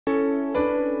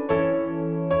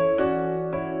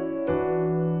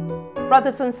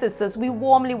Brothers and sisters, we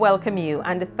warmly welcome you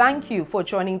and thank you for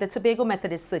joining the Tobago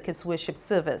Methodist Circuit's worship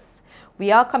service.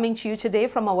 We are coming to you today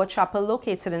from our chapel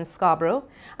located in Scarborough,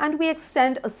 and we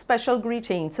extend a special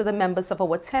greeting to the members of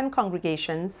our 10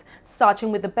 congregations,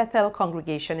 starting with the Bethel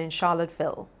congregation in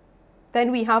Charlottesville.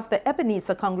 Then we have the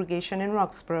Ebenezer congregation in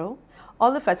Roxborough,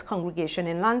 Olivet congregation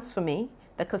in Lansford,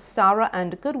 the Castara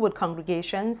and Goodwood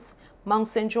congregations, Mount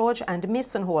St. George and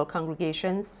Mason Hall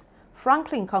congregations,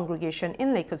 Franklin congregation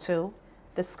in Lakeoto,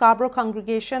 the Scarborough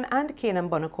congregation and Canaan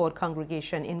Bonaccord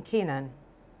congregation in Canaan.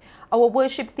 Our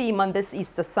worship theme on this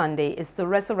Easter Sunday is the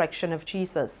resurrection of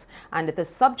Jesus, and the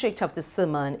subject of the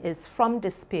sermon is From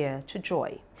Despair to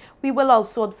Joy. We will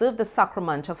also observe the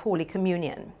sacrament of Holy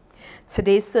Communion.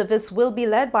 Today's service will be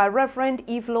led by Reverend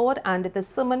Lorde and the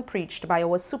sermon preached by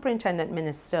our Superintendent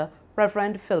Minister,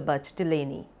 Reverend Philbert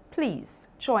Delaney. Please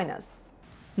join us.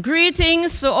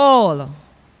 Greetings to all.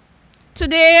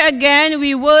 Today again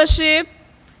we worship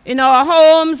in our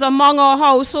homes, among our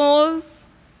households,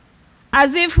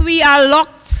 as if we are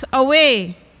locked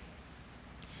away.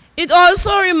 It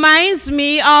also reminds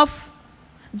me of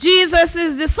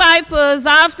Jesus' disciples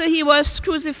after he was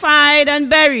crucified and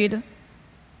buried.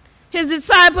 His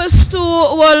disciples too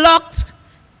were locked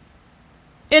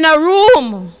in a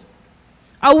room,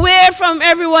 away from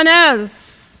everyone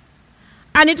else.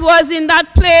 And it was in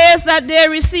that place that they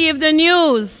received the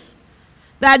news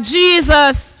that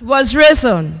Jesus was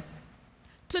risen.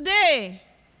 Today,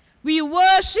 we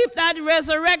worship that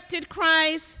resurrected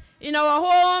Christ in our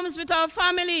homes with our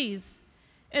families,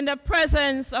 in the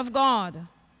presence of God.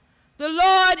 The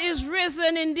Lord is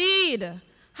risen indeed.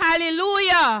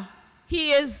 Hallelujah.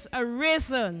 He is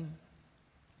arisen.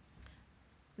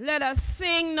 Let us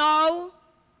sing now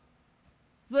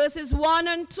verses 1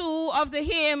 and 2 of the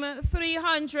hymn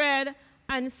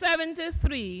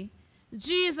 373.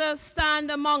 Jesus,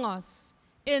 stand among us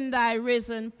in thy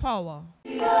risen power.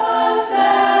 Jesus,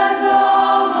 stand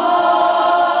among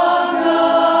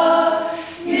us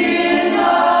in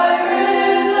thy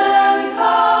risen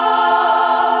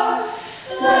power.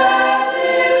 Let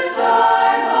this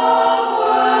time of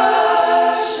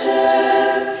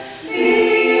worship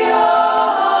be a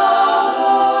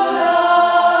hallowed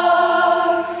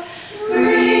hour.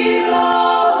 Breathe the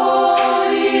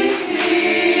Holy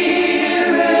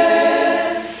Spirit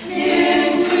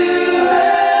into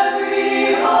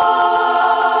every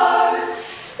heart.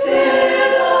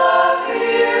 Bid the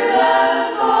fears and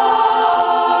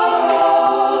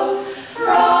sorrows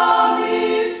from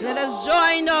these. Let us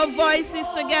join our voices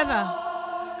together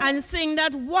and sing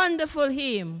that wonderful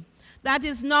hymn that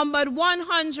is numbered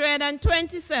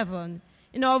 127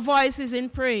 in our voices in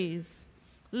praise.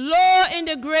 Low in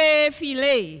the grave he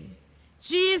lay,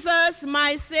 Jesus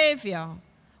my Savior,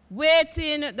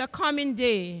 waiting the coming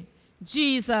day,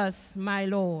 Jesus my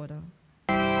Lord.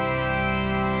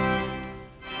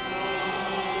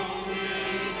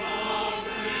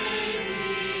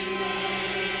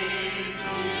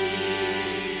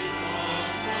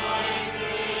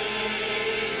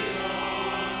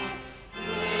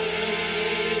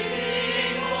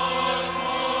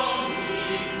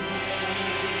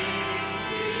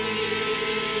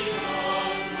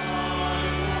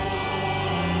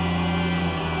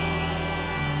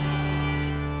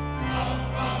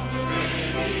 From the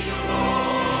grave he arose.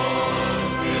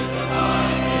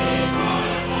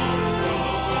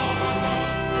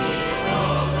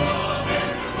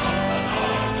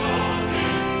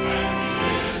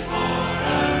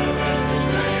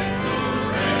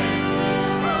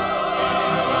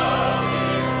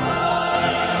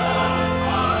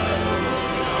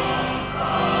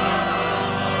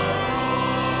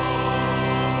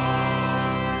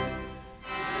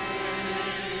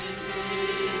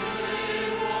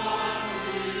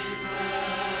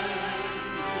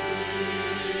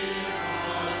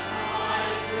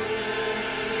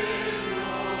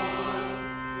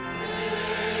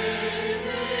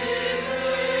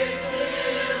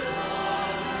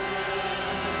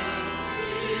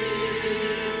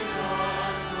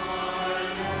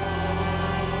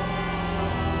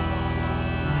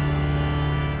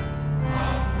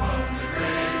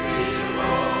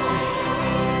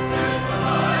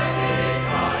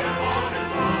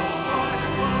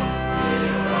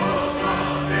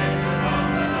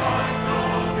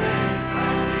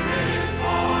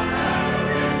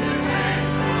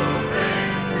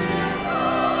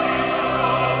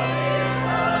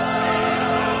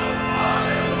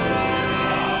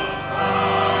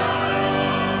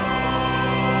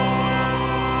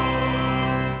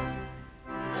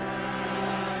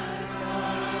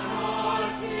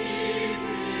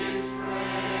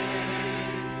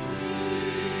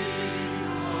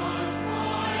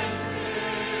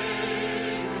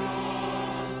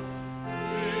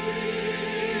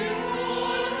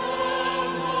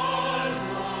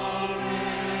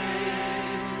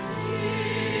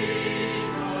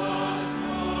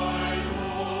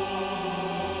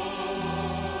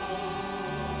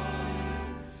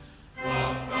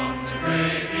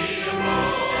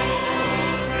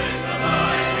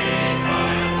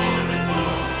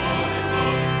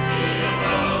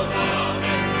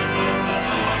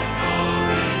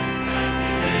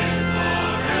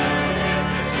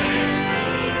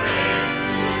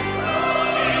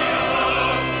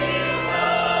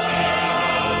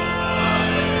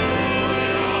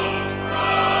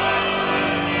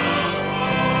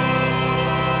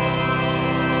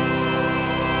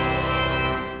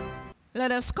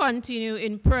 Let us continue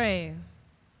in prayer.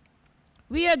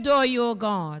 We adore you, O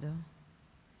God,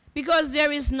 because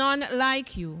there is none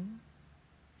like you.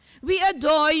 We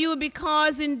adore you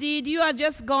because indeed you are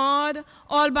just God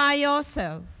all by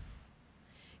yourself.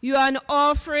 You are an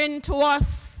offering to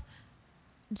us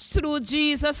through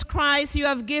Jesus Christ you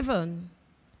have given.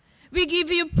 We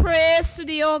give you praise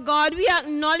today, O God. We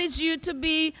acknowledge you to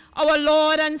be our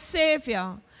Lord and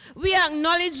Savior. We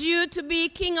acknowledge you to be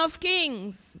King of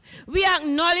Kings. We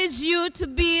acknowledge you to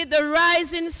be the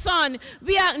rising sun.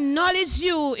 We acknowledge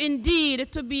you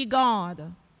indeed to be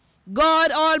God.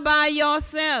 God all by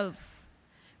yourself.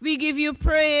 We give you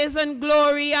praise and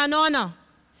glory and honor.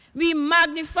 We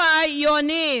magnify your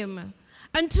name.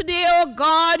 And today, oh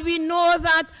God, we know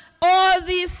that all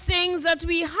these things that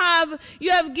we have,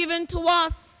 you have given to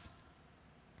us.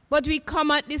 But we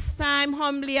come at this time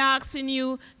humbly asking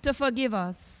you to forgive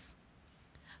us.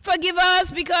 Forgive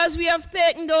us because we have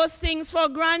taken those things for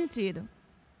granted.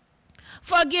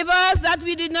 Forgive us that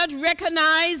we did not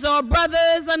recognize our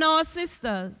brothers and our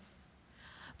sisters.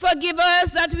 Forgive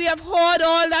us that we have hoarded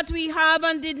all that we have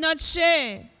and did not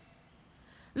share,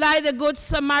 like the Good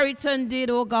Samaritan did,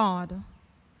 O God.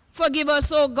 Forgive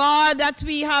us, O God, that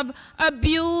we have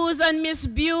abused and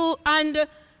misused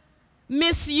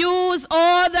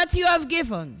all that you have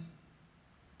given.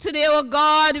 Today, O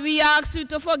God, we ask you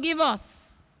to forgive us.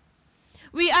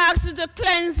 We ask you to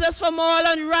cleanse us from all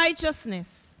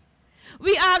unrighteousness.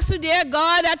 We ask you, dear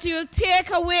God, that you will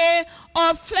take away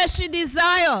our fleshy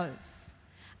desires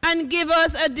and give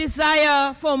us a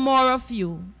desire for more of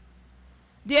you.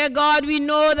 Dear God, we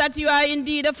know that you are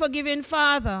indeed a forgiving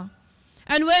Father.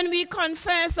 And when we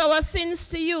confess our sins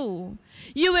to you,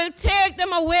 you will take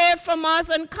them away from us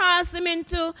and cast them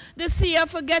into the sea of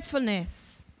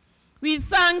forgetfulness. We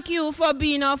thank you for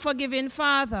being our forgiving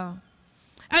Father.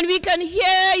 And we can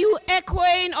hear you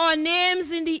echoing our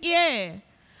names in the air.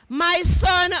 My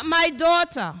son, my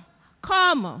daughter,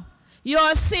 come,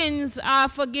 your sins are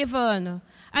forgiven.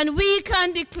 And we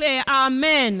can declare,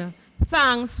 Amen.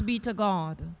 Thanks be to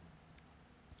God.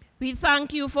 We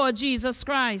thank you for Jesus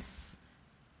Christ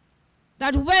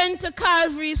that went to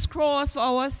Calvary's cross for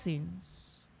our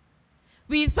sins.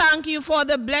 We thank you for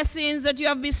the blessings that you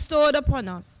have bestowed upon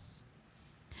us.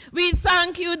 We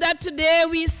thank you that today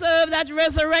we serve that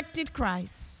resurrected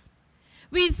Christ.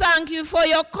 We thank you for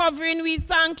your covering. We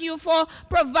thank you for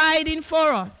providing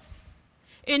for us.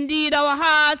 Indeed, our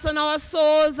hearts and our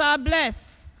souls are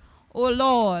blessed. O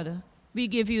Lord, we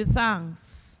give you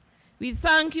thanks. We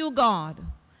thank you, God.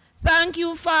 Thank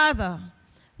you, Father.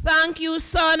 Thank you,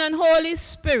 Son and Holy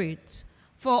Spirit,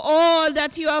 for all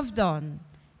that you have done.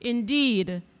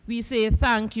 Indeed, we say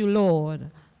thank you, Lord.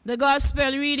 The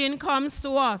gospel reading comes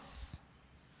to us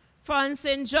from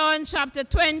St. John chapter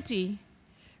 20,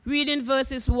 reading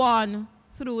verses 1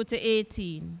 through to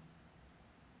 18.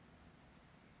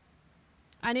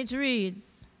 And it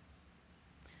reads,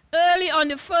 early on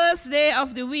the first day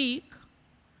of the week,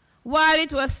 while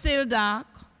it was still dark,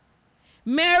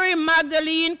 Mary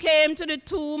Magdalene came to the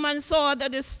tomb and saw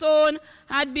that the stone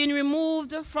had been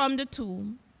removed from the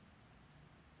tomb.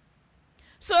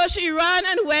 So she ran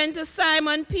and went to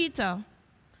Simon Peter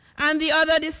and the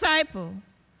other disciple,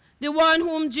 the one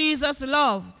whom Jesus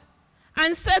loved,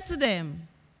 and said to them,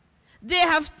 they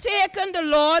have taken the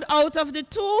Lord out of the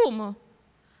tomb,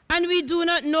 and we do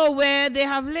not know where they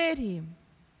have laid him.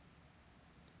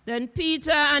 Then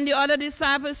Peter and the other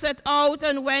disciple set out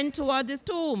and went toward the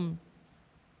tomb.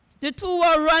 The two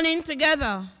were running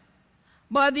together,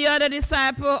 but the other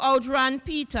disciple outran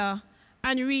Peter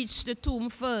and reached the tomb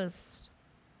first.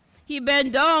 He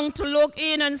bent down to look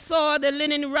in and saw the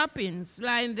linen wrappings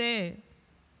lying there,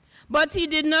 but he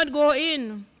did not go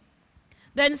in.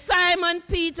 Then Simon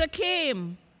Peter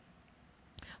came,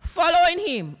 following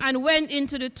him, and went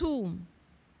into the tomb.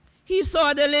 He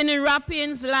saw the linen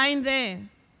wrappings lying there,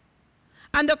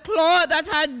 and the cloth that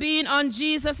had been on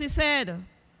Jesus' head,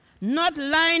 not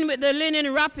lying with the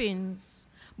linen wrappings,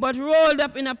 but rolled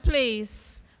up in a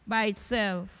place by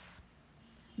itself.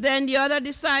 Then the other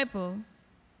disciple,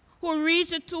 who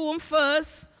reached the tomb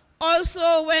first,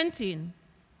 also went in,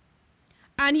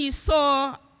 and he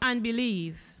saw and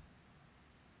believed.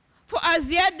 For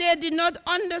as yet they did not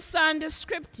understand the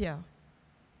scripture,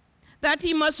 that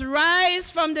he must rise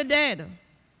from the dead.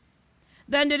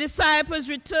 Then the disciples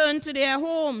returned to their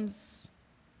homes.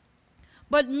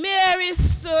 But Mary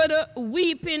stood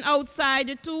weeping outside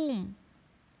the tomb.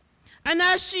 And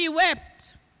as she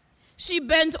wept, she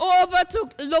bent over to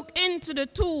look into the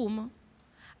tomb,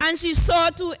 and she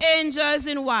saw two angels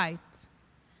in white,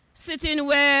 sitting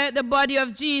where the body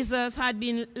of Jesus had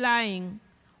been lying,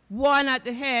 one at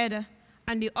the head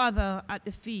and the other at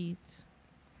the feet.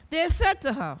 They said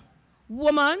to her,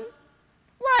 "Woman,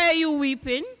 why are you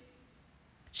weeping?"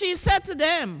 She said to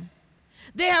them,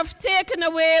 "They have taken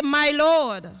away my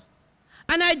Lord,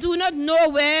 and I do not know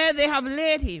where they have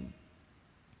laid him."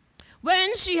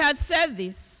 When she had said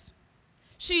this,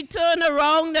 she turned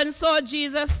around and saw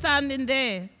Jesus standing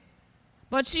there,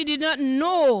 but she did not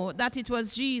know that it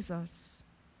was Jesus.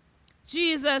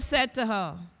 Jesus said to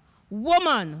her,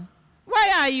 "Woman,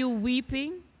 why are you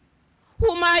weeping?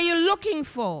 Whom are you looking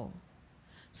for?"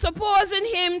 Supposing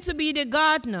him to be the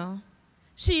gardener,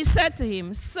 she said to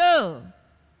him, "Sir,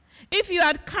 if you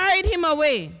had carried him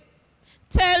away,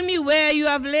 tell me where you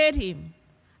have laid him,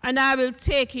 and I will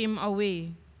take him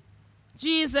away."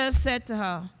 Jesus said to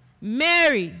her,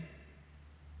 "Mary."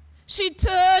 She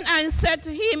turned and said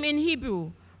to him in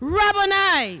Hebrew,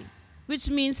 "Rabboni," which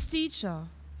means teacher.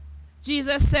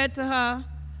 Jesus said to her,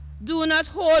 "Do not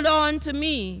hold on to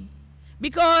me,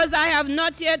 because I have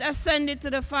not yet ascended to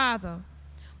the Father.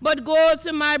 But go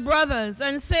to my brothers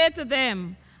and say to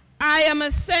them, I am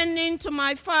ascending to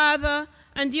my Father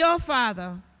and your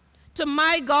Father, to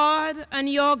my God and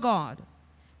your God."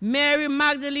 Mary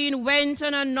Magdalene went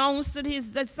and announced to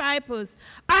his disciples,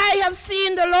 "I have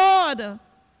seen the Lord."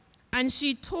 And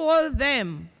she told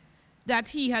them that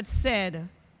he had said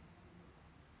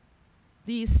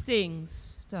these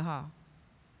things to her.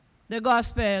 The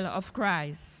Gospel of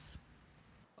Christ.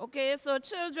 Okay, so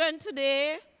children,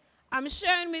 today I'm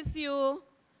sharing with you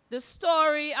the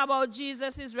story about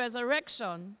Jesus'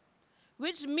 resurrection,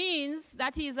 which means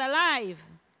that he's alive.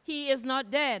 He is not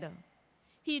dead.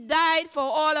 He died for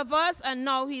all of us, and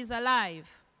now he's alive.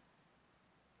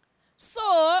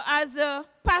 So, as the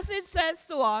passage says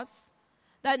to us,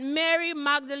 that Mary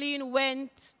Magdalene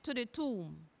went to the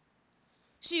tomb.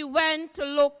 She went to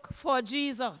look for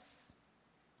Jesus.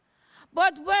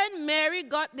 But when Mary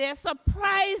got there,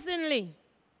 surprisingly,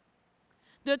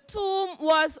 the tomb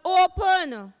was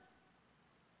open.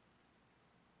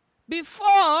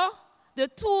 Before, the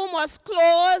tomb was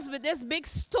closed with this big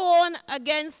stone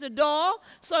against the door,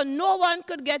 so no one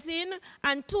could get in,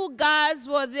 and 2 guards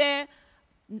were there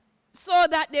so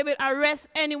that they will arrest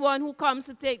anyone who comes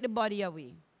to take the body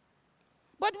away.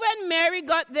 But when Mary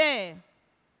got there,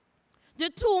 the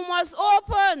tomb was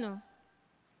open.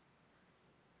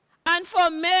 And for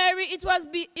Mary,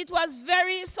 it was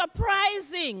very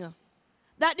surprising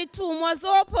that the tomb was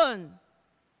open.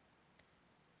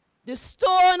 The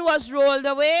stone was rolled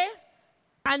away,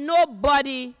 and no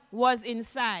body was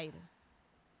inside.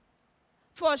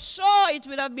 For sure, it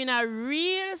would have been a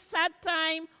real sad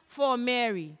time for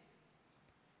Mary.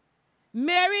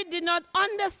 Mary did not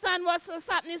understand what was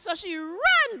happening, so she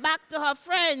ran back to her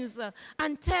friends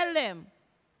and tell them,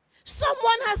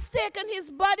 "Someone has taken his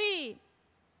body."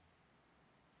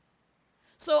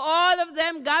 So all of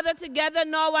them gathered together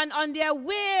now, and on their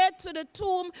way to the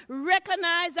tomb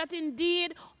recognized that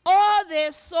indeed all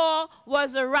they saw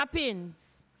was the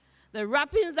wrappings. The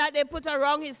wrappings that they put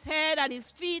around his head and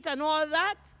his feet and all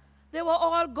that, they were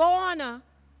all gone.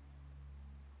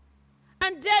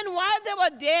 And then while they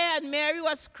were there and Mary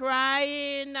was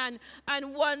crying and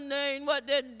wondering what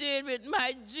they did with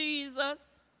my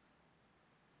Jesus,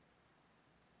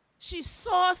 she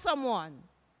saw someone.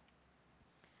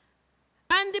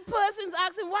 And the person's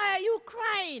asking, "Why are you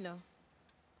crying?"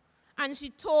 And she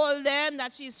told them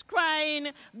that she's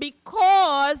crying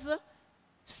because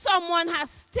someone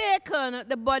has taken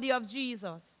the body of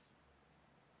Jesus.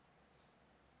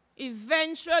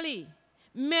 Eventually,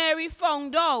 Mary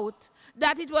found out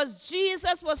that it was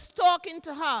Jesus was talking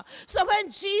to her. So when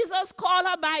Jesus called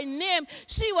her by name,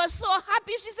 she was so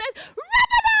happy. She said,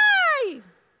 "Rabboni!"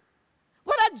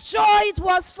 What a joy it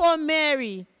was for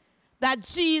Mary that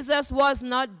Jesus was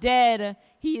not dead,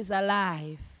 he is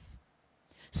alive.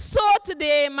 So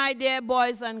today, my dear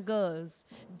boys and girls,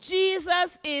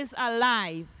 Jesus is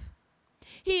alive.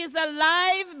 He is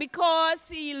alive because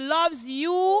he loves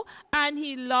you and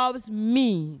he loves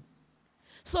me.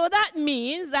 So that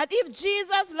means that if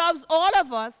Jesus loves all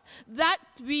of us, that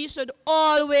we should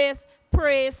always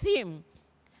praise him.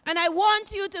 And I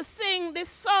want you to sing this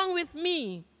song with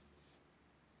me.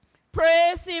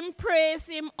 Praise him,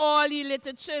 all ye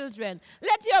little children.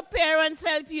 Let your parents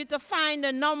help you to find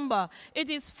the number. It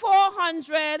is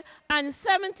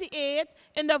 478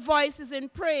 in the Voices in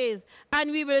Praise.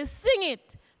 And we will sing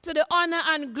it to the honor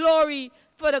and glory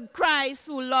for the Christ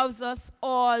who loves us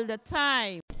all the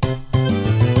time.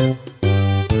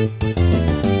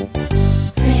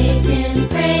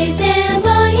 Praise him,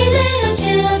 all ye little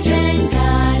children.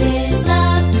 God is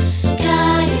love,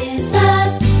 God is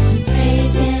love.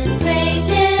 Praise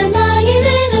him, all ye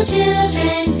little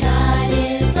children. God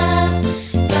is love,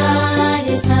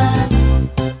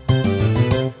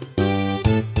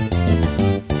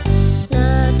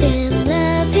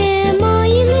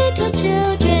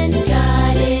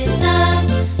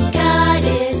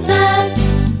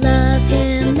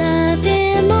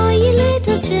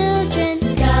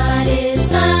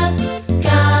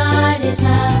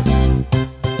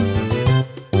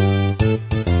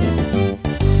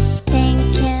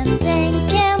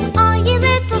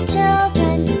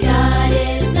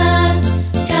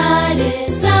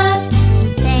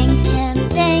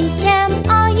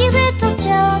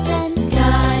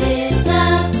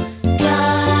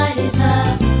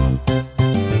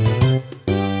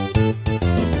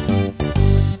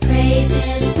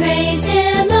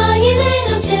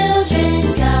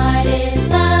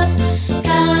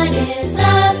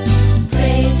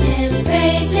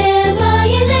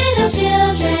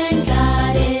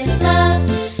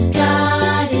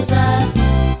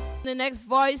 next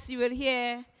voice you will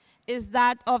hear is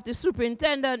that of the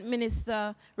Superintendent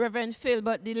Minister, Reverend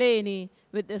Philbert Delaney,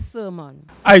 with the sermon.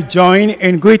 I join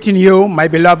in greeting you, my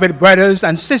beloved brothers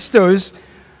and sisters,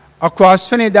 across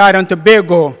Trinidad and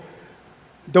Tobago,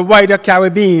 the wider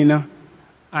Caribbean,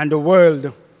 and the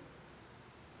world.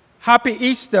 Happy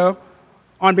Easter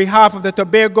on behalf of the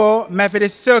Tobago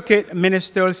Methodist Circuit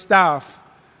ministerial staff,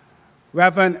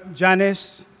 Reverend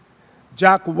Janice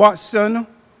Jack Watson,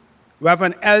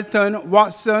 Reverend Elton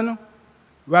Watson,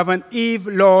 Reverend Eve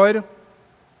Lorde,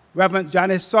 Reverend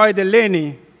Janice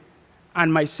Delaney,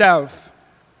 and myself,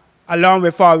 along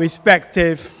with our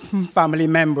respective family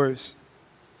members.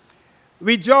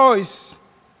 Rejoice,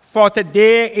 for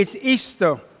today is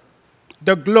Easter,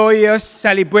 the glorious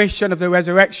celebration of the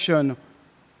resurrection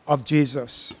of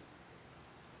Jesus.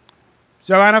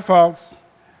 Joanna Fox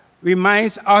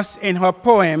reminds us in her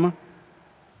poem,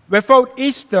 without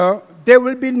Easter, there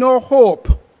will be no hope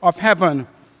of heaven.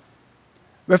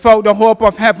 Without the hope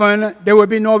of heaven, there will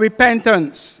be no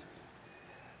repentance,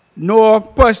 no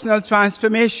personal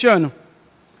transformation,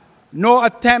 no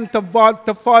attempt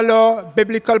to follow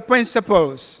biblical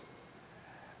principles.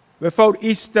 Without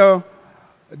Easter,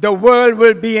 the world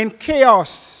will be in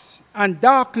chaos and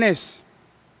darkness.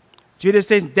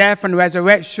 Jesus' death and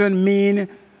resurrection mean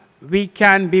we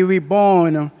can be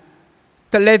reborn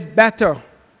to live better,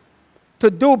 to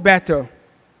do better,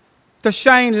 to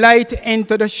shine light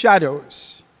into the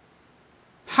shadows.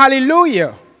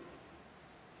 Hallelujah!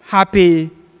 Happy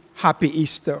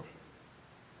Easter.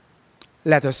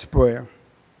 Let us pray.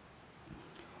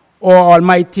 O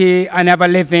Almighty and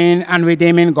ever-living and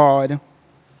redeeming God,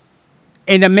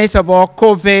 in the midst of our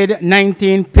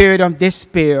COVID-19 period of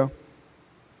despair,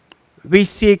 we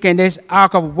seek in this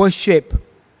act of worship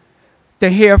to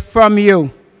hear from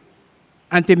you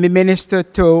and to be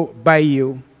ministered to by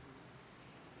you.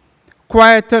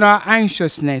 Quieten our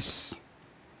anxiousness,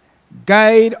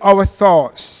 guide our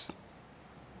thoughts,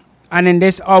 and in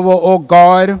this hour, O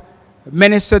God,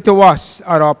 minister to us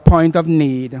at our point of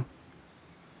need.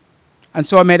 And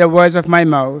so may the words of my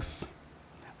mouth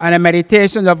and the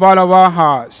meditations of all of our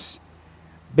hearts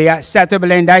be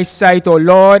acceptable in thy sight, O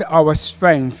Lord, our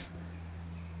strength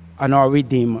and our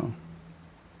Redeemer.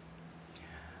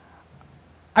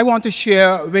 I want to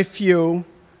share with you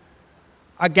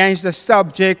against the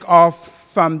subject of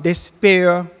from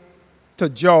despair to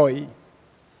joy.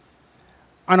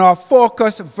 And our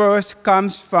focus verse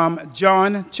comes from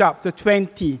John chapter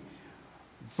 20,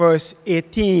 verse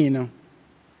 18.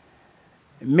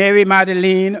 Mary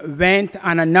Magdalene went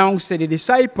and announced to the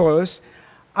disciples,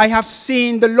 I have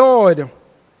seen the Lord.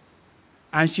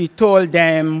 And she told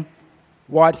them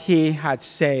what he had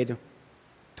said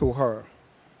to her.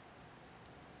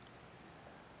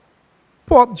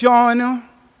 Pope John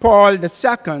Paul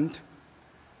II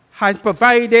has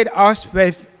provided us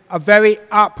with a very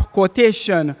apt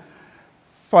quotation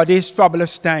for these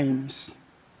troublous times.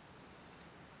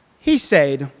 He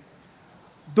said,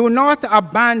 do not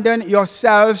abandon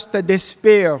yourselves to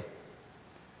despair.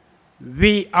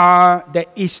 We are the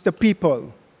Easter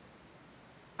people,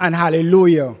 and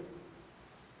hallelujah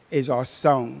is our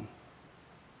song.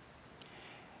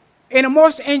 In a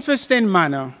most interesting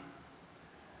manner,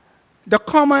 the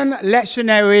common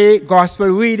lectionary gospel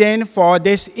reading for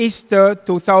this Easter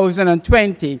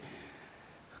 2020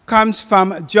 comes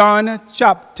from John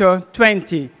chapter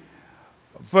 20,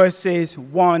 verses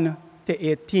 1 to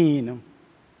 18.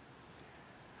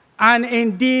 And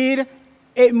indeed,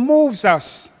 it moves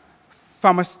us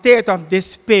from a state of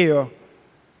despair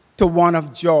to one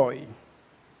of joy.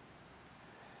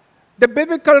 The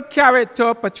biblical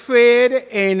character portrayed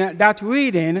in that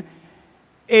reading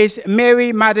is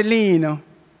Mary Magdalene,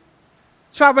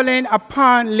 traveling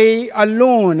apparently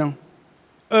alone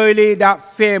early that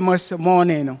famous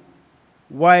morning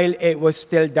while it was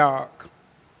still dark,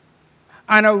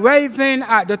 and arriving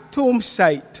at the tomb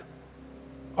site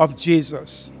of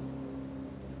Jesus.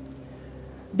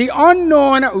 The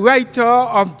unknown writer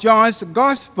of John's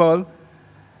Gospel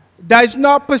does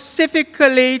not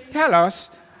specifically tell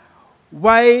us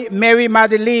why Mary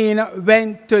Magdalene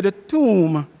went to the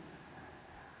tomb.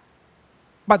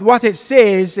 But what it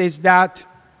says is that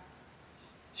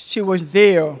she was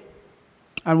there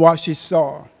and what she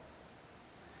saw.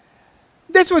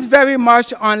 This was very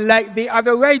much unlike the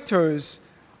other writers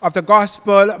of the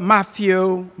Gospel,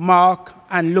 Matthew, Mark,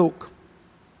 and Luke.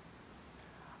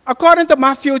 According to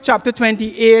Matthew chapter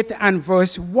 28 and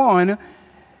verse 1,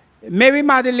 Mary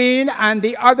Magdalene and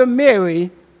the other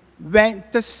Mary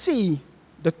went to see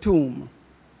the tomb.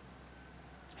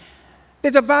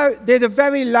 There's a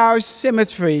very large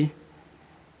cemetery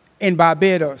in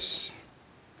Barbados.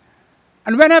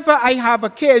 And whenever I have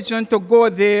occasion to go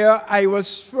there, I will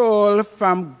stroll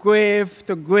from grave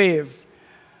to grave,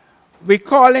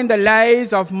 recalling the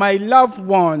lives of my loved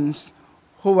ones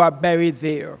who are buried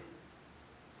there.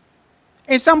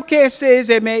 In some cases,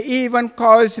 it may even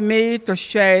cause me to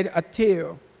shed a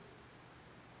tear.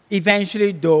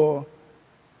 Eventually, though,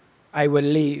 I will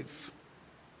leave.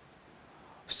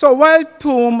 So while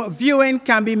tomb viewing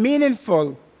can be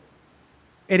meaningful,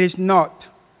 it is not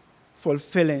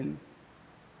fulfilling.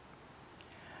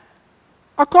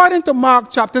 According to Mark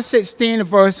chapter 16,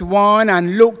 verse 1,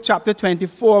 and Luke chapter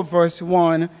 24, verse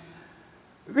 1,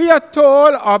 we are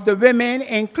told of the women,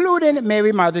 including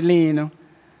Mary Magdalene,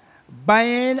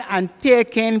 buying and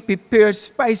taking prepared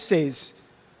spices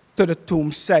to the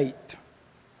tomb site.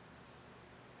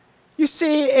 You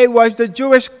see, it was the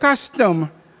Jewish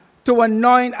custom to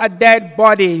anoint a dead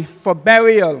body for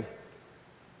burial.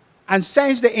 And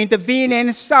since the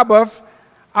intervening Sabbath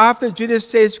after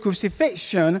Jesus'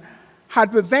 crucifixion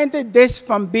had prevented this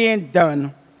from being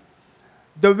done,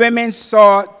 the women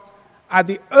sought at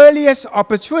the earliest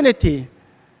opportunity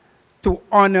to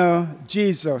honor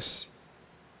Jesus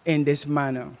in this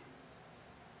manner.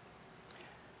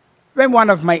 When one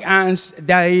of my aunts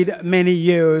died many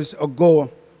years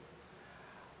ago,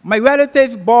 my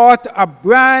relative bought a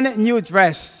brand new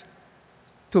dress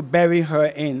to bury her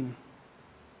in.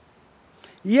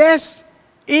 Yes,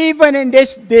 even in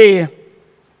this day,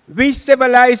 we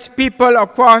civilized people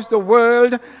across the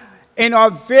world in our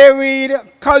varied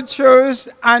cultures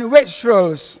and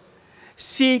rituals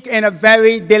seek in a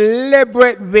very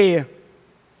deliberate way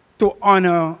to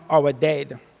honor our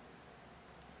dead.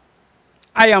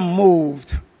 I am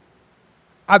moved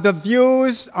at the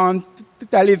views on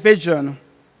television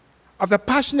of the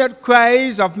passionate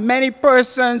cries of many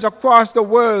persons across the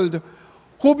world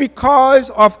who, because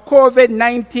of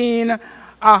COVID-19,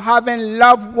 are having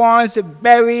loved ones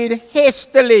buried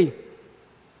hastily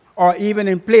or even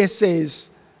in places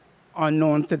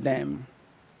unknown to them.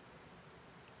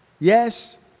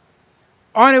 Yes,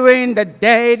 honoring the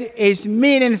dead is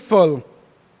meaningful,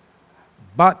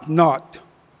 but not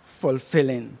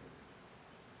fulfilling.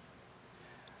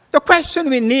 The question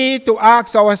we need to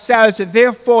ask ourselves,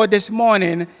 therefore, this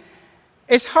morning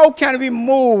is how can we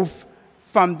move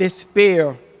from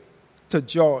despair to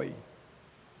joy?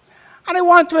 And I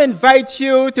want to invite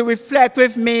you to reflect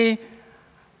with me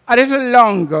a little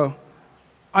longer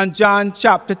on John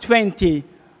chapter 20,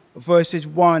 verses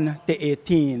 1 to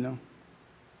 18.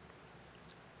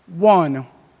 1.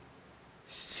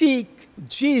 Seek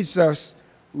Jesus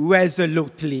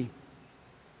resolutely.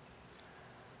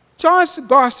 John's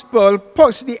gospel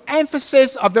puts the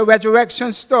emphasis of the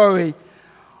resurrection story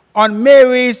on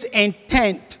Mary's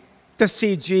intent to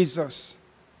see Jesus.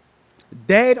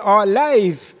 Dead or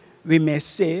alive, we may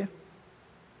say.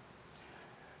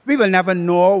 We will never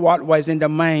know what was in the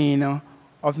mind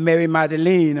of Mary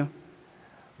Magdalene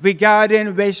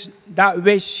regarding that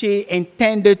which she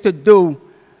intended to do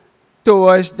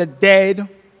towards the dead,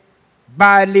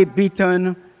 badly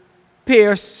beaten,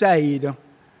 pierced side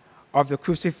of the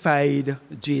crucified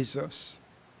Jesus.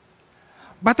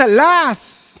 But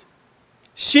alas,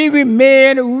 she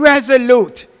remained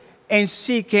resolute in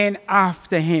seeking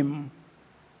after him.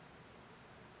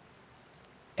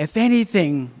 If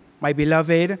anything, my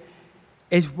beloved,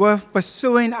 is worth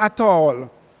pursuing at all,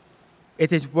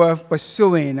 it is worth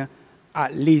pursuing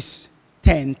at least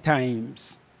 10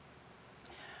 times.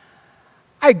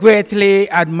 I greatly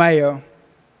admire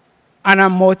and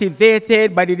am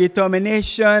motivated by the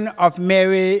determination of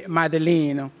Mary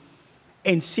Magdalene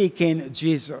in seeking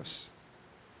Jesus.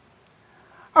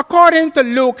 According to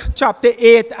Luke chapter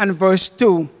 8 and verse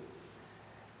 2,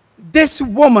 this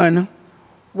woman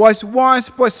was once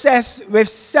possessed with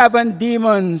 7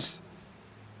 demons,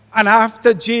 and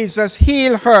after Jesus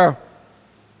healed her,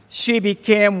 she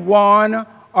became one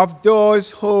of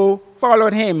those who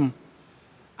followed him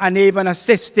and even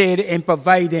assisted in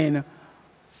providing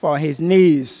for his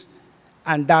needs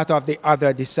and that of the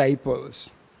other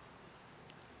disciples.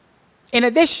 In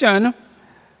addition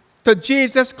to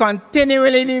Jesus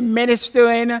continually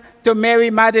ministering to Mary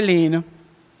Magdalene,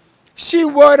 she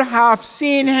would have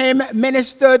seen him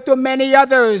minister to many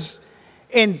others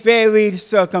in varied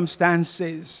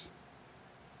circumstances.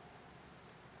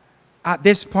 At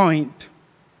this point,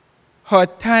 her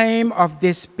time of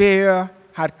despair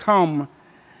had come,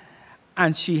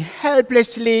 and she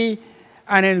helplessly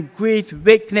and in grief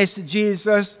witnessed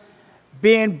Jesus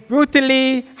being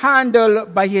brutally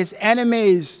handled by his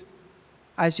enemies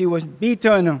as he was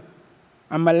beaten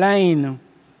and maligned,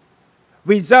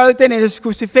 resulting in his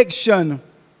crucifixion,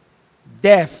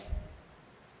 death,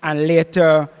 and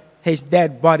later his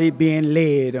dead body being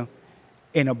laid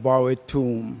in a borrowed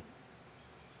tomb.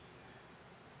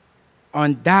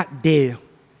 On that day,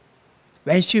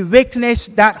 when she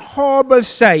witnessed that horrible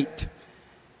sight,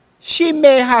 she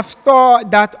may have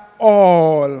thought that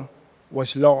all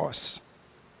was lost.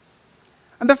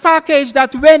 And the fact is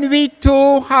that when we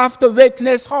too have to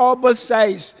witness horrible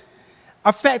sights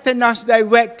affecting us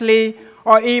directly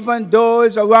or even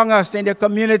those around us in the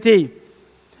community,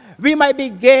 we might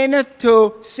begin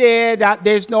to say that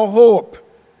there's no hope,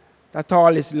 that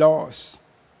all is lost.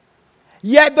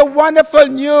 Yet the wonderful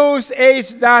news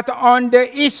is that on the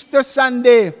Easter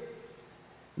Sunday,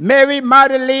 Mary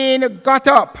Magdalene got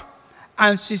up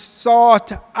and she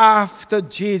sought after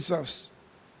Jesus.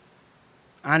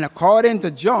 And according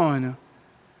to John,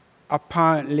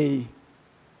 apparently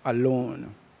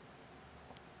alone.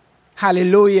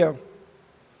 Hallelujah.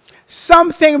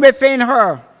 Something within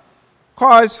her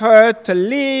caused her to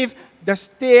leave the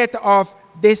state of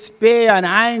despair and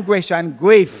anguish and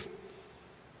grief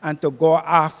and to go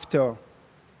after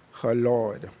her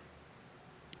Lord.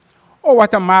 Oh,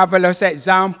 what a marvelous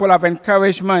example of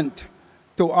encouragement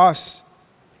to us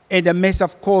in the midst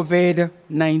of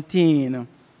COVID-19.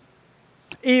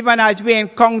 Even as we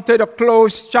encounter the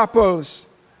closed chapels,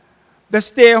 the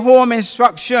stay-home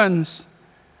instructions,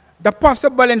 the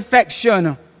possible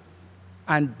infection,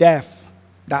 and death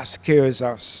that scares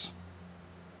us.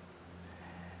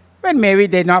 When Mary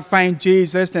did not find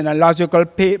Jesus in a logical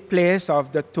place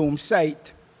of the tomb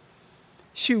site,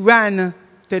 she ran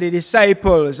to the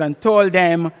disciples and told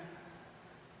them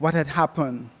what had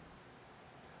happened.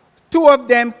 Two of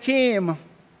them came,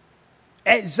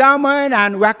 examined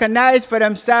and recognized for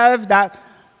themselves that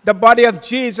the body of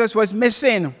Jesus was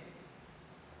missing.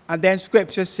 And then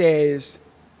Scripture says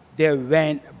they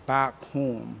went back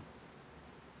home.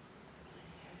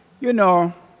 You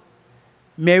know,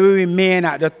 Mary remained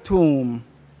at the tomb,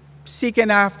 seeking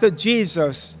after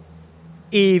Jesus,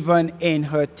 even in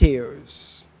her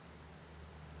tears.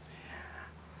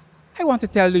 I want to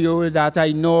tell you that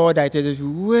I know that it is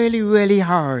really, really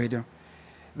hard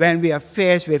when we are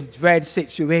faced with dread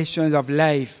situations of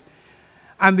life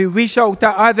and we reach out to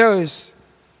others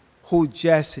who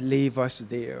just leave us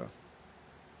there.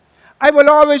 I will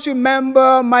always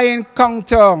remember my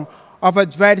encounter of a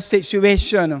dread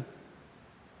situation.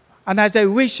 And as I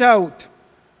reach out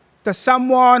to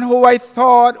someone who I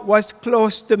thought was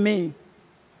close to me,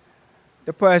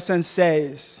 the person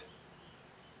says,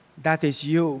 "That is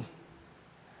you.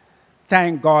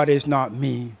 Thank God it's not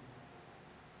me."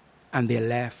 And they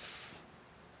left.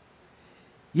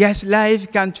 Yes,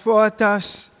 life can throw at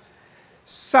us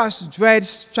such dread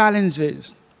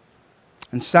challenges.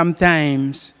 And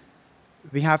sometimes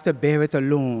we have to bear it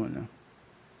alone.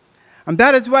 And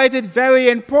that is why it is very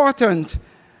important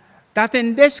that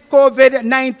in this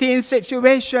COVID-19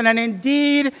 situation, and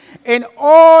indeed in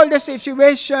all the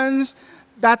situations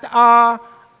that are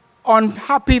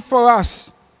unhappy for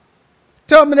us,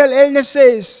 terminal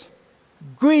illnesses,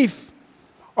 grief,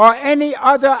 or any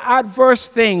other adverse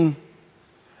thing,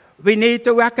 we need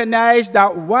to recognize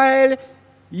that while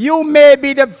you may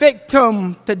be the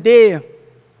victim today,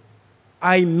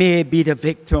 I may be the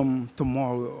victim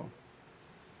tomorrow.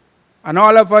 And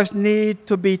all of us need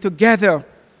to be together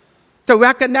to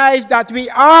recognize that we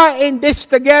are in this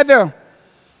together.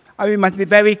 And we must be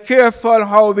very careful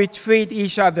how we treat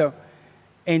each other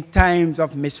in times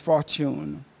of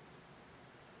misfortune.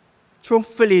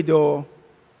 Truthfully, though,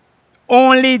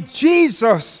 only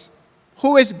Jesus,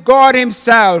 who is God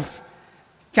himself,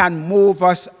 can move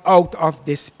us out of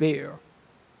despair.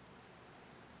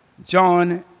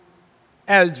 John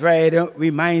Eldred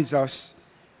reminds us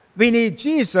we need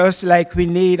Jesus like we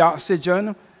need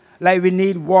oxygen, like we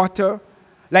need water,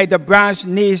 like the branch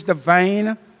needs the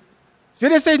vine. So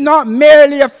this is not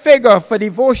merely a figure for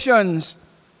devotions.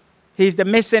 He's the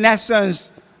missing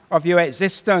essence of your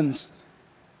existence.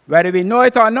 Whether we know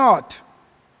it or not,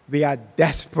 we are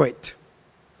desperate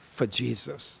for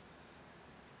Jesus.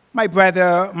 My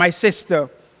brother, my sister,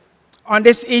 on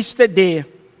this Easter day,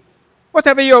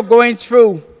 whatever you're going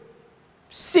through,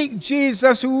 seek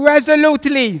Jesus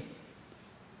resolutely.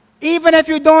 Even if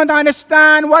you don't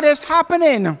understand what is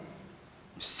happening,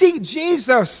 seek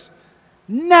Jesus.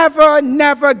 Never,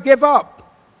 never give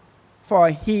up, for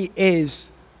he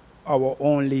is our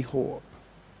only hope.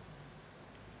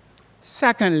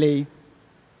 Secondly,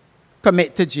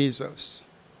 commit to Jesus.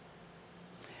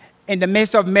 In the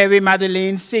midst of Mary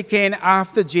Magdalene seeking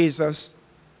after Jesus,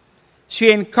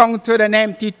 she encountered an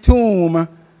empty tomb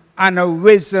and a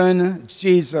risen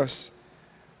Jesus.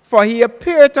 For he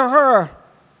appeared to her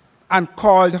and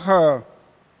called her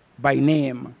by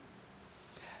name.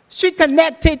 She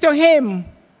connected to him.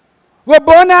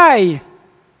 Rabboni.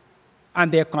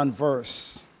 And they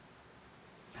converse.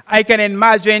 I can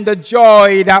imagine the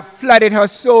joy that flooded her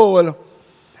soul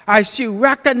as she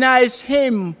recognized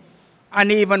him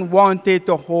and even wanted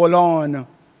to hold on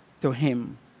to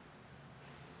him.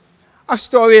 A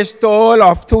story is told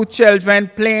of two children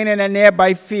playing in a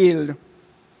nearby field,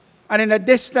 and in the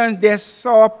distance they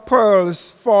saw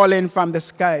pearls falling from the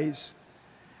skies.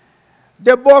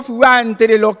 They both ran to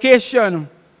the location,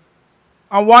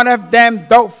 and one of them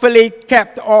doubtfully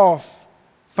kept off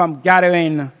from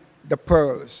gathering the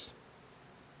pearls.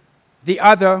 The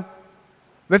other,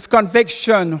 with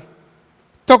conviction,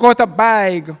 took out a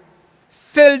bag,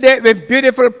 filled it with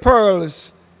beautiful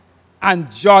pearls,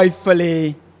 and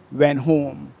joyfully went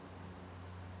home.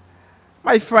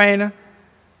 My friend,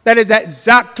 that is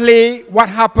exactly what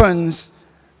happens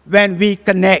when we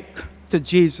connect to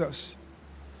Jesus.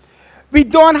 We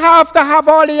don't have to have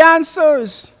all the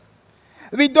answers.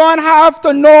 We don't have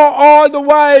to know all the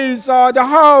whys or the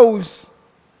hows.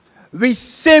 We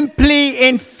simply,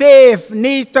 in faith,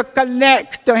 need to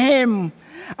connect to him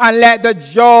and let the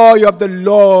joy of the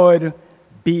Lord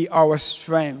be our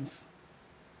strength.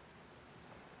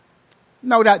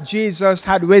 Now that Jesus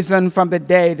had risen from the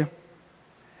dead,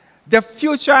 the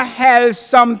future held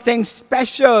something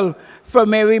special for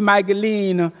Mary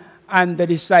Magdalene and the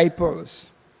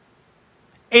disciples.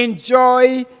 In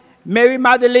joy, Mary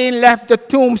Magdalene left the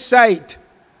tomb site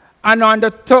and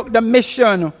undertook the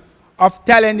mission of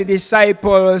telling the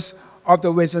disciples of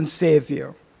the risen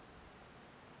Savior.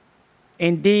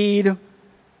 Indeed,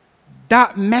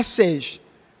 that message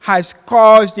has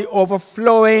caused the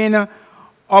overflowing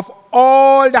of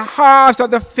all the hearts of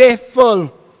the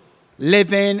faithful,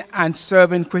 living and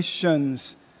serving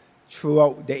Christians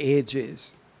throughout the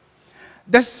ages.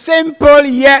 The simple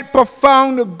yet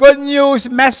profound good news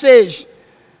message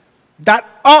that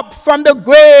up from the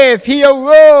grave he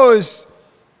arose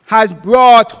has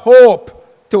brought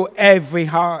hope to every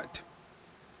heart.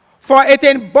 For it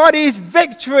embodies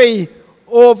victory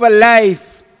over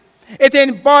life. It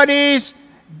embodies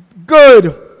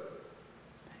good.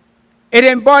 It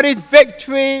embodies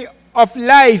victory of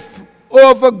life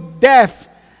over death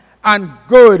and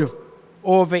good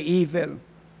over evil.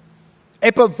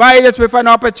 It provides us with an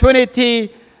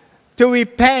opportunity to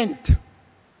repent,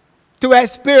 to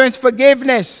experience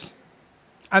forgiveness,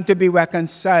 and to be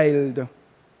reconciled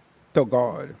to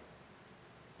God.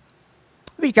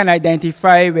 We can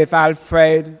identify with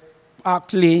Alfred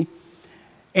Ackley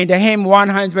in the hymn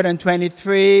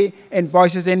 123 in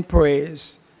Voices in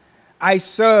Praise. I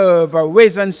serve a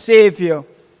risen Savior.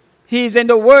 He is in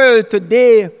the world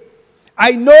today.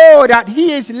 I know that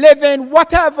he is living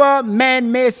whatever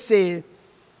men may say.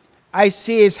 I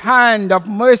see his hand of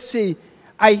mercy.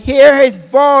 I hear his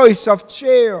voice of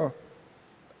cheer.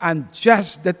 And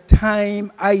just the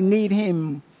time I need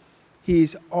him, he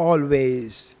is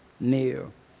always near.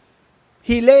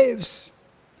 He lives.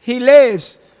 He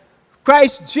lives.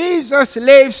 Christ Jesus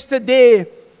lives today.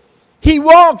 He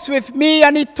walks with me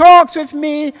and he talks with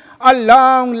me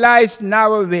along life's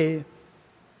narrow way.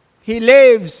 He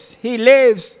lives. He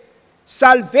lives.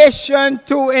 Salvation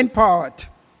to impart.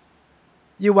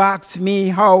 You ask me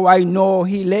how I know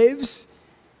he lives?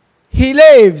 He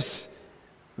lives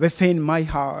within my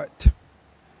heart.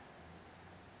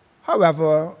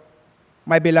 However,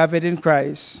 my beloved in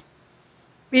Christ,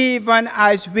 even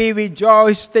as we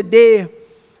rejoice today,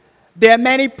 there are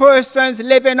many persons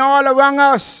living all around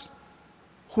us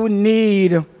who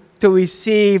need to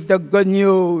receive the good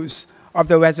news of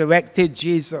the resurrected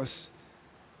Jesus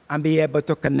and be able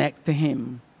to connect to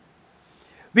him.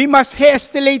 We must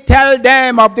hastily tell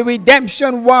them of the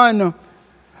redemption won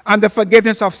and the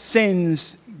forgiveness of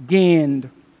sins gained.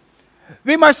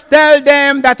 We must tell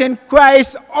them that in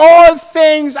Christ all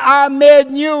things are made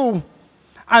new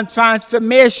and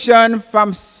transformation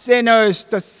from sinners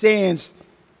to saints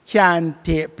can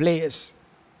take place.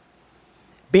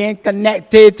 Being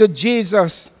connected to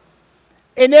Jesus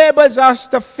enables us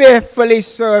to faithfully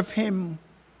serve him.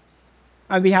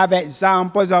 And we have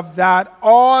examples of that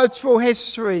all through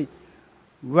history,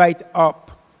 right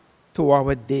up to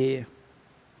our day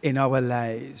in our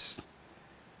lives.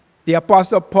 The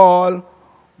Apostle Paul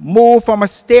moved from a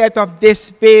state of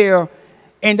despair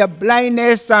in the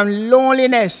blindness and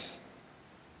loneliness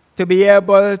to be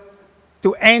able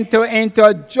to enter into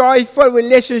a joyful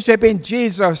relationship in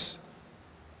Jesus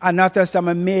and utter some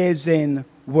amazing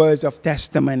words of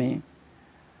testimony.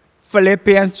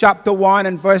 Philippians chapter 1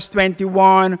 and verse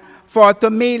 21, for to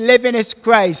me living is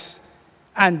Christ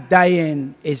and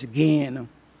dying is gain.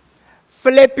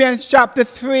 Philippians chapter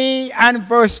 3 and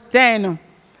verse 10,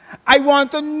 I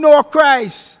want to know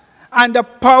Christ and the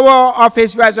power of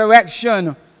his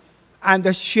resurrection and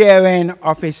the sharing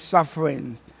of his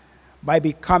suffering by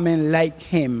becoming like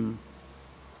him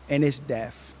in his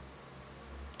death.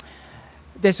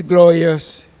 This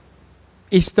glorious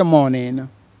Easter morning,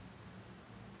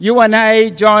 you and I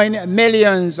join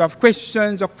millions of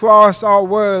Christians across our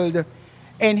world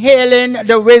in hailing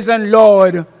the risen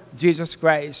Lord Jesus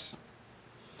Christ.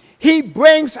 He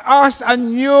brings us a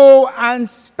new and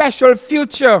special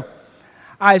future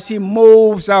as he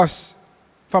moves us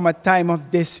from a time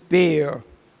of despair,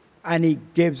 and he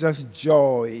gives us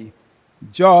joy,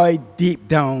 joy deep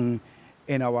down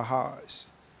in our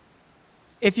hearts.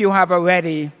 If you have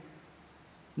already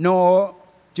known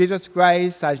Jesus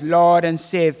Christ as Lord and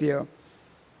Savior,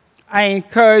 I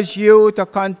encourage you to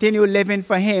continue living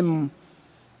for him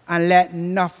and let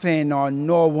nothing or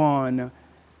no one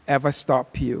ever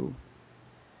stop you.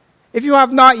 If you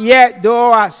have not yet,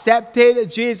 though,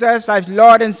 accepted Jesus as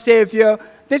Lord and Savior,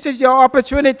 this is your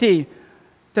opportunity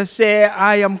to say,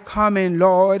 I am coming,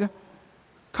 Lord.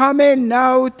 Coming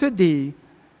now to thee.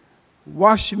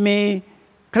 Wash me,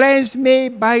 cleanse me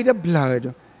by the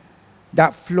blood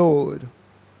that flowed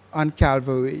on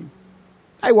Calvary.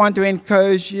 I want to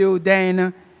encourage you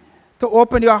then to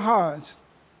open your hearts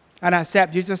and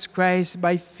accept Jesus Christ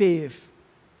by faith,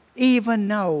 even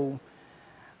now,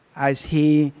 as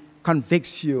he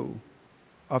convicts you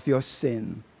of your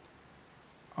sin.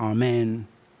 Amen.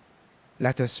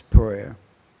 Let us pray.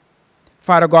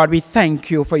 Father God, we thank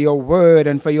you for your word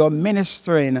and for your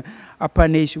ministering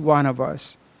upon each one of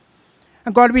us.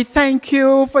 And God, we thank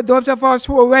you for those of us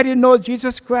who already know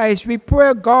Jesus Christ. We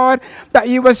pray, God, that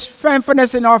you will strengthen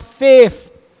us in our faith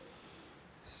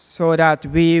so that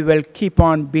we will keep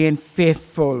on being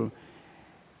faithful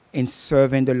in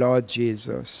serving the Lord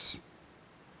Jesus.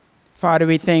 Father,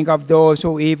 we think of those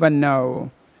who even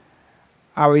now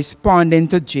are responding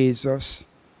to Jesus.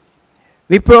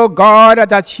 We pray, God,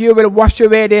 that you will wash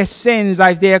away their sins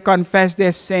as they confess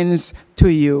their sins to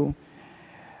you.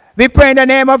 We pray in the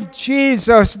name of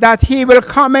Jesus that he will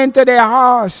come into their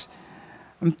house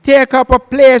and take up a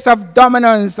place of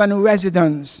dominance and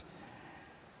residence.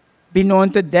 Be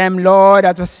known to them, Lord,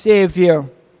 as a Savior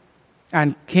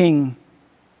and King.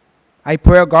 I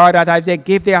pray, God, that as they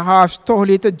give their hearts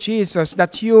totally to Jesus,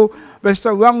 that you will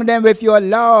surround them with your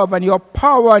love and your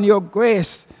power and your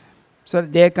grace so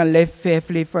that they can live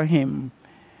faithfully for him.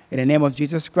 In the name of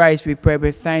Jesus Christ, we pray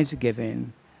with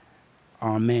thanksgiving.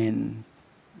 Amen.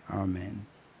 Amen.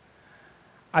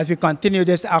 As we continue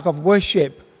this act of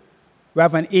worship,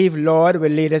 Reverend Eve Lorde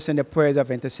will lead us in the prayers of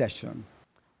intercession.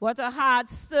 What a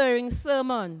heart-stirring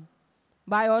sermon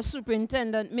by our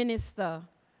Superintendent Minister,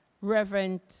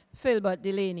 Reverend Philbert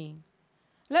Delaney.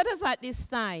 Let us at this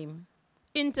time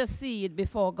intercede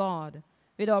before God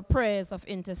with our prayers of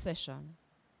intercession.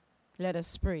 Let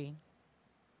us pray.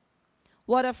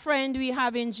 What a friend we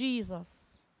have in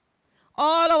Jesus.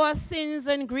 All our sins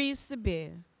and griefs to bear.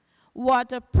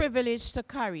 What a privilege to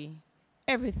carry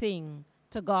everything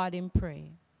to God in prayer.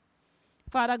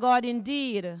 Father God,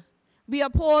 indeed, we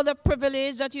uphold the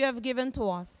privilege that you have given to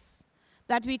us,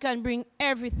 that we can bring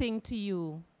everything to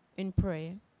you in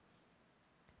prayer.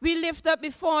 We lift up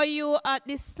before you at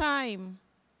this time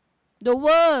the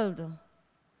world,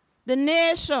 the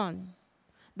nation,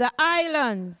 the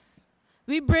islands.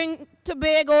 We bring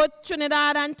Tobago,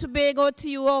 Trinidad and Tobago to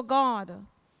you, oh God.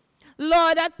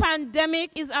 Lord, that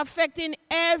pandemic is affecting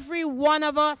every one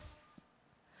of us.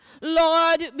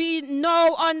 Lord, we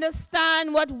now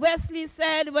understand what Wesley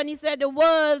said when he said, the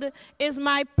world is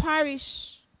my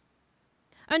parish.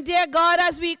 And dear God,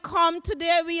 as we come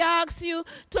today, we ask you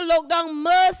to look down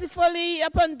mercifully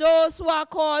upon those who are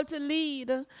called to lead,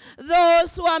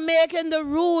 those who are making the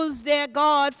rules, dear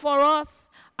God, for us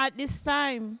at this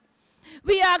time.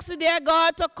 We ask you, dear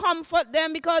God, to comfort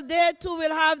them because they too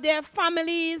will have their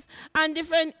families and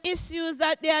different issues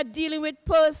that they are dealing with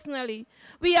personally.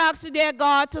 We ask you, dear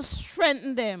God, to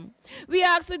strengthen them. We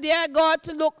ask you, dear God,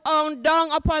 to look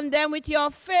down upon them with your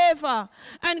favor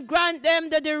and grant them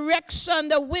the direction,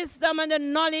 the wisdom, and the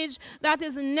knowledge that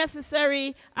is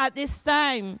necessary at this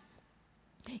time.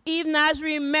 Even as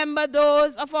we remember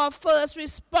those of our first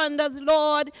responders,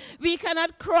 Lord, we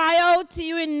cannot cry out to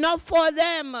you enough for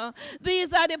them.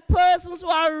 These are the persons who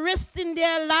are risking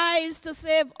their lives to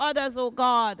save others, oh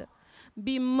God.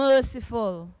 Be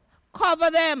merciful. Cover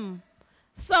them.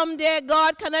 Some, dear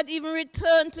God, cannot even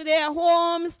return to their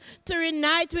homes to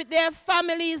reunite with their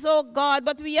families, oh God.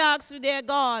 But we ask you, dear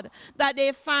God, that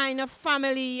they find a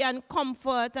family and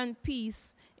comfort and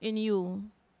peace in you.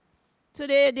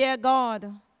 Today, dear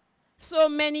God, so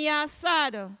many are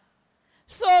sad.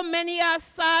 So many are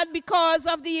sad because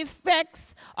of the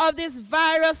effects of this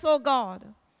virus, oh God.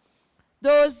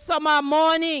 Some are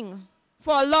mourning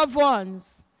for loved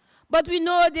ones. But we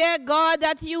know, dear God,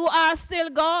 that you are still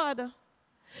God.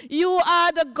 You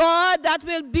are the God that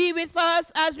will be with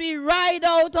us as we ride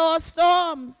out our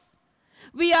storms.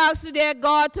 We ask you, dear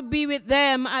God, to be with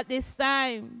them at this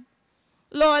time.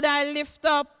 Lord, I lift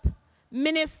up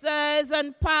ministers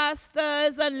and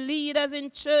pastors and leaders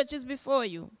in churches before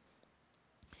you.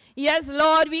 Yes,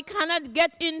 Lord, we cannot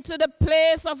get into the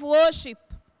place of worship.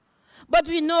 But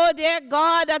we know, dear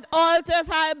God, that altars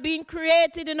have been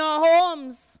created in our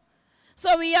homes.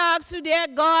 So we ask you, dear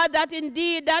God, that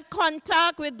indeed that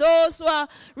contact with those who are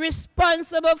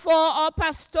responsible for our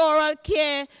pastoral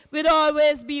care will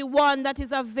always be one that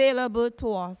is available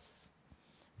to us.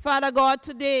 Father God,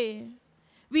 today,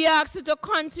 we ask you to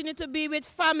continue to be with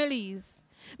families.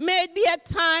 May it be a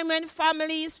time when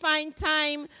families find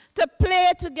time to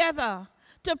play together,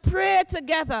 to pray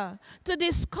together, to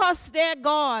discuss their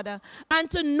God, and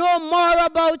to know more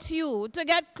about you, to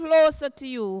get closer to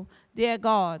you, dear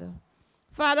God.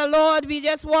 Father, Lord, we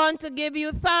just want to give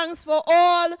you thanks for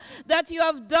all that you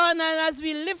have done, and as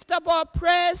we lift up our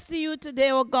prayers to you today,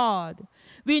 O God,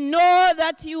 we know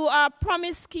that you are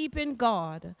promise-keeping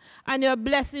God, and your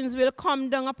blessings will come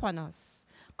down upon us.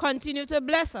 Continue to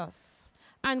bless us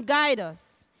and guide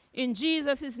us. In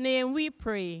Jesus' name we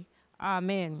pray.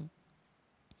 Amen.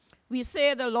 We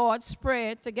say the Lord's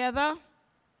Prayer together.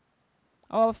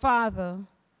 Our Father,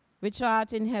 which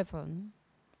art in heaven,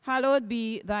 hallowed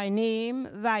be thy name,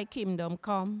 thy kingdom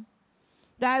come.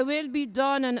 Thy will be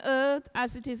done on earth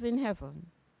as it is in heaven.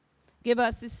 Give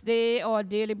us this day our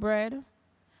daily bread,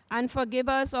 and forgive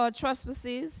us our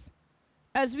trespasses,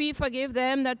 as we forgive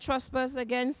them that trespass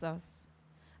against us.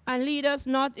 And lead us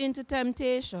not into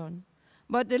temptation,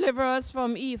 but deliver us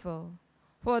from evil.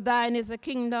 For thine is the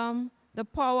kingdom, the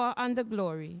power, and the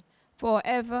glory,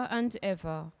 forever and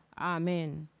ever.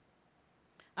 Amen.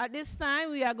 At this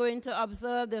time, we are going to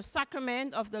observe the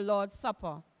sacrament of the Lord's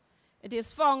Supper. It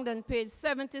is found on page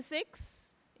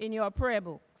 76 in your prayer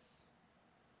books.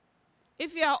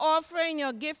 If you are offering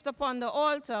your gift upon the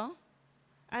altar,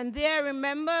 and there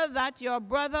remember that your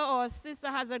brother or sister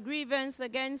has a grievance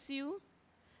against you,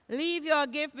 leave your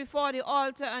gift before the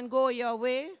altar and go your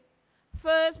way.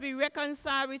 First be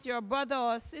reconciled with your brother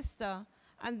or sister,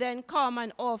 and then come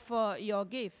and offer your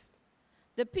gift.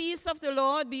 The peace of the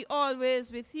Lord be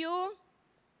always with you.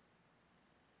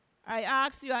 I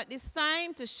ask you at this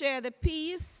time to share the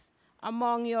peace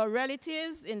among your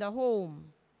relatives in the home.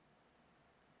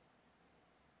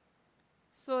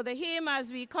 So the hymn,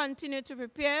 as we continue to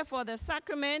prepare for the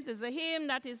sacrament, is a hymn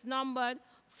that is numbered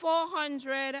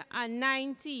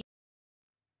 419. Jesus,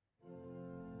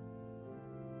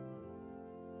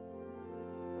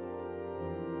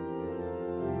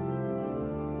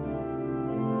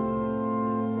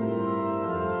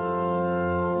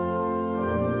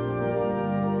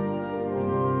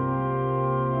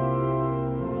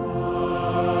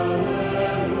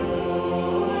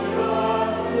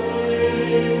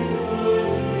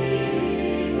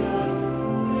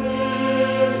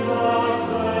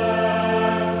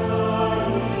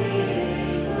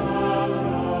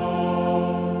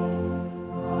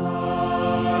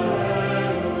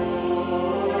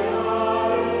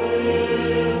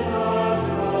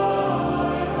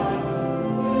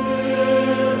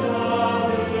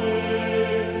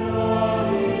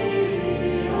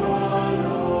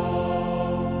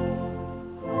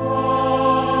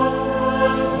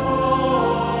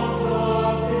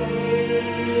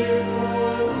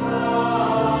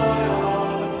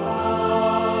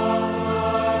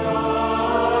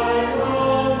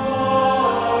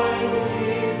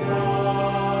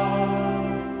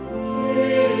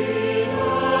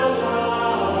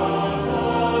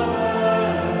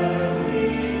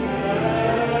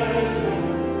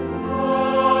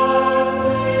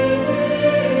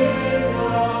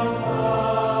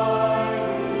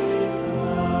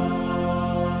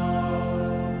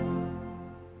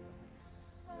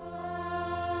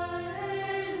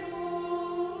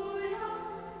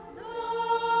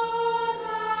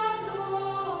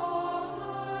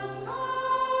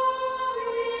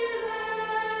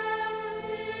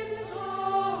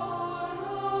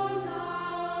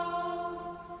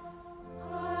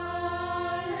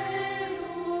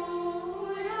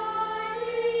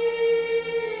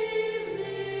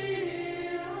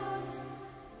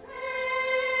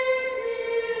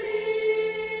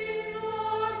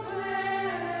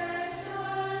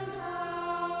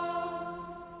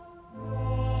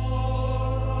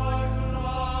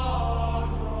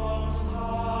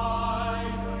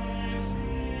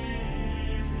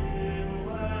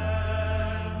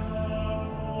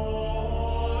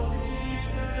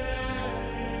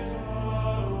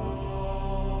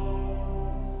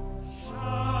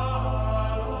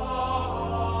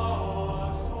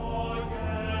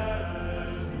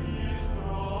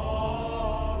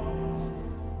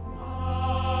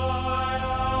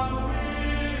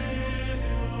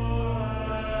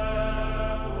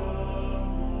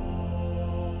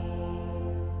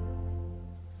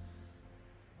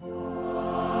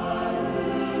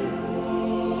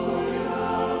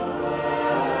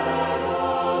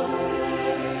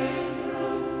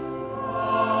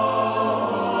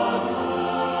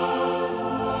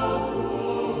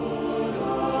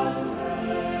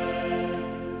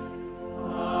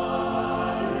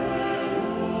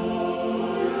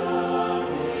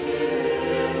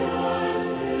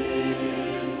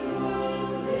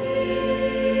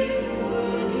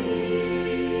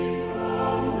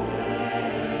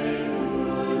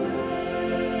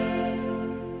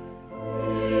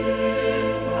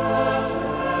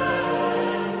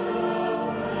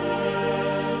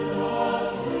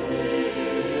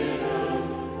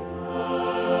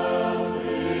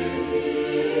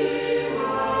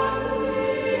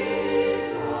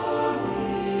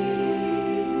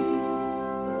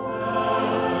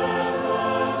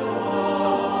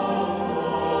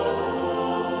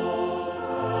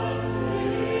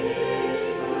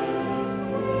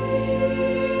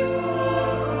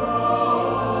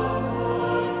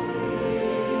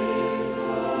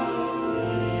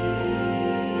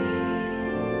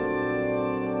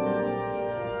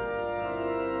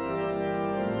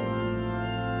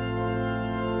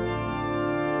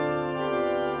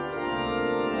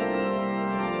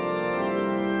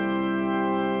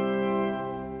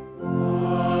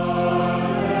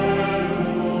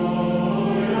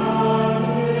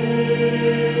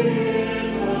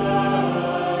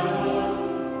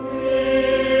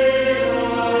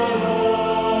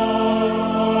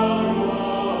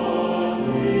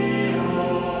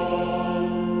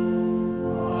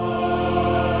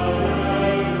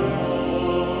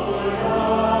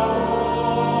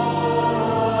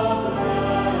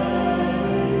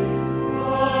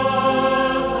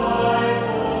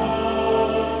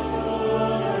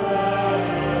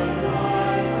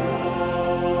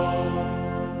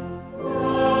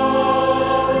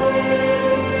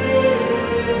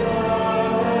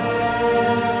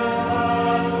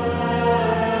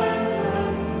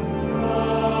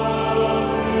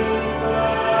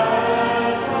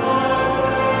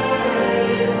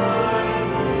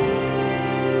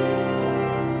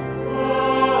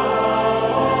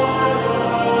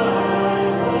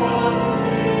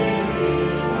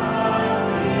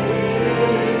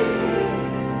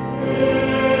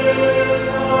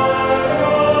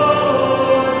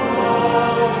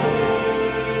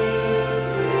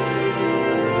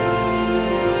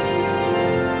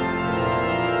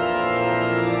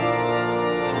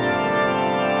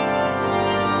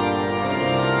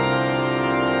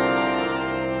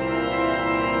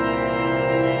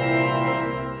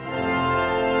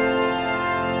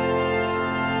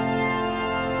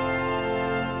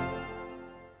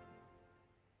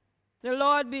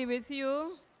 Lord be with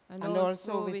you, and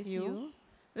also with you.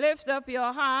 Lift up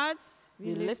your hearts.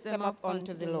 We lift them up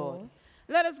unto the Lord.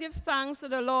 Let us give thanks to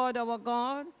the Lord our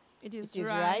God. It It is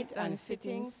right and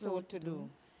fitting so to do.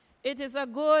 It is a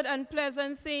good and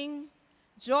pleasant thing,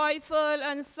 joyful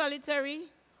and salutary,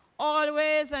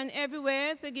 always and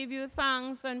everywhere to give you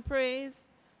thanks and praise,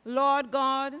 Lord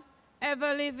God,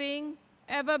 ever living,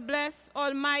 ever blessed,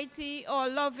 almighty,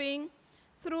 all loving,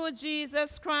 through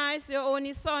Jesus Christ, your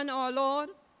only Son, our Lord.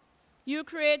 You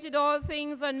created all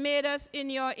things and made us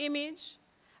in your image,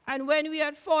 and when we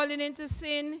had fallen into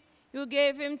sin, you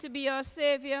gave him to be our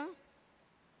Savior.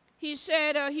 He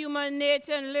shared our human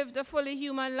nature and lived a fully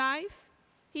human life.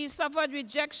 He suffered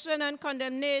rejection and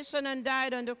condemnation and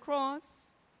died on the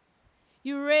cross.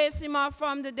 You raised him up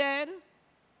from the dead,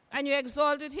 and you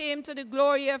exalted him to the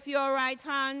glory of your right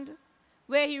hand,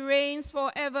 where he reigns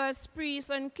forever as priest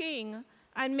and king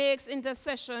and makes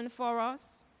intercession for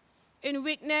us. In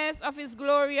weakness of his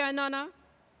glory and honor,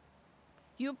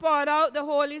 you poured out the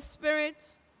Holy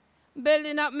Spirit,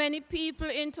 building up many people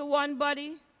into one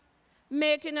body,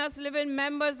 making us living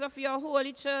members of your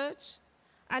holy church,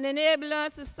 and enabling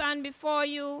us to stand before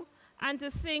you and to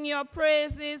sing your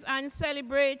praises and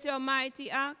celebrate your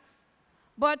mighty acts.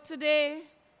 But today,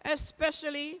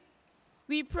 especially,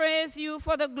 we praise you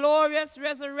for the glorious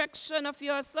resurrection of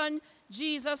your Son,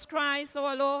 Jesus Christ,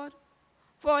 our Lord.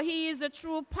 For he is the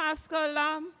true Paschal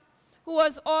Lamb who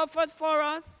was offered for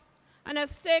us and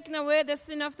has taken away the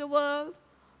sin of the world,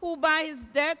 who by his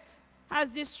death has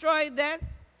destroyed death,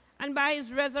 and by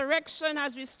his resurrection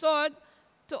has restored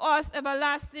to us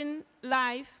everlasting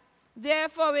life.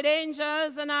 Therefore, with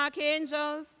angels and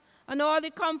archangels and all the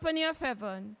company of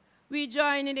heaven, we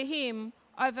join in the hymn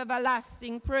of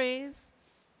everlasting praise.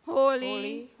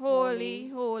 Holy, holy,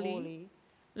 holy,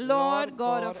 Lord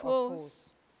God of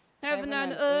hosts. Heaven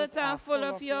and earth are full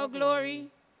of your glory.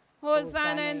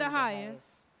 Hosanna in the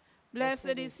highest.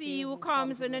 Blessed is he who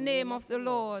comes in the name of the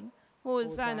Lord.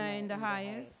 Hosanna in the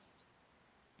highest.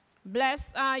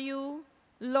 Blessed are you,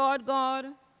 Lord God,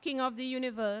 King of the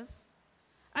universe.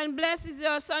 And blessed is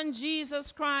your Son,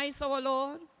 Jesus Christ, our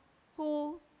Lord,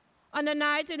 who, on the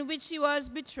night in which he was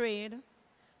betrayed,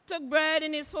 took bread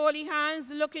in his holy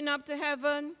hands, looking up to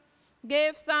heaven,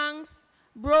 gave thanks,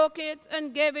 broke it,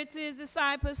 and gave it to his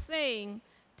disciples, saying,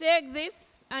 "Take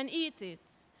this and eat it.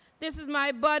 This is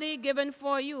my body given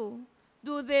for you.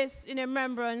 Do this in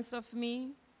remembrance of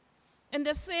me." In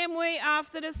the same way,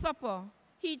 after the supper,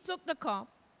 he took the cup,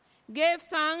 gave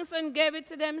thanks, and gave it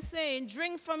to them, saying,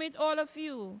 "Drink from it, all of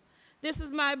you. This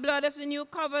is my blood of the new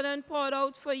covenant, poured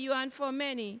out for you and for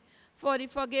many, for the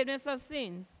forgiveness of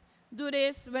sins. Do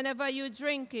this whenever you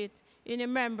drink it in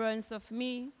remembrance of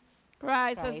me."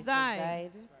 Christ has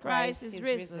died. Christ is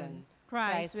risen.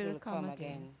 Christ will come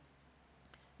again.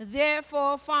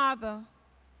 Therefore, Father,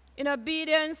 in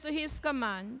obedience to his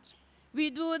command,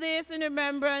 we do this in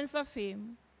remembrance of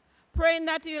him, praying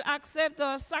that you will accept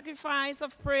our sacrifice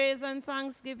of praise and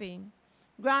thanksgiving.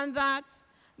 Grant that,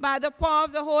 by the power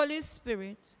of the Holy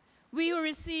Spirit, we who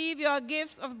receive your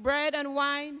gifts of bread and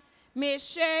wine may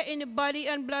share in the body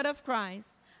and blood of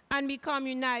Christ and become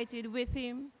united with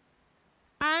him.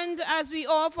 And as we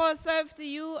offer ourselves to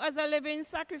you as a living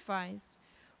sacrifice,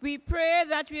 we pray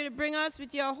that you will bring us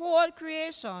with your whole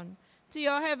creation to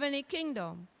your heavenly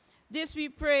kingdom. This we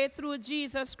pray through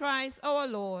Jesus Christ our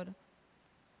Lord,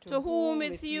 to whom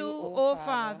with you, O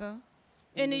Father,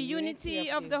 in the unity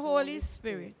of the Holy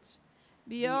Spirit,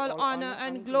 be all honor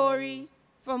and glory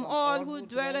from all who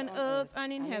dwell on earth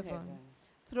and in heaven,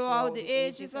 throughout the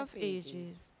ages of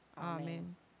ages.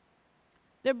 Amen.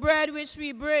 The bread which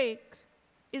we break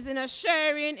is in a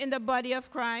sharing in the body of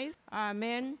Christ.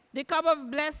 Amen. The cup of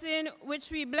blessing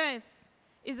which we bless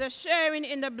is a sharing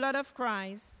in the blood of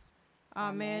Christ.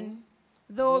 Amen.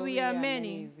 Though we are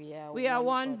many, we are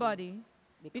one body,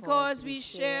 because we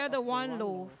share the one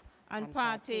loaf and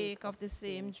partake of the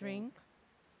same drink.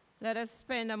 Let us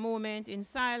spend a moment in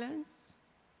silence.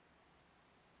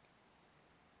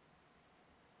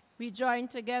 We join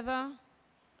together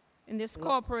in this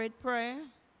corporate prayer.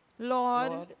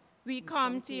 Lord, we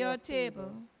come to your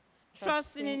table,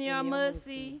 trusting in your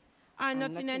mercy and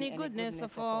not in any goodness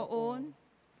of our own.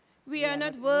 We are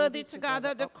not worthy to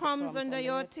gather the crumbs under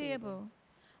your table,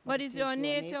 but it's your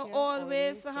nature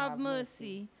always to have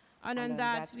mercy, and on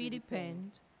that we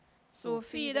depend. So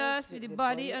feed us with the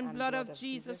body and blood of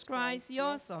Jesus Christ,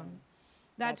 your Son,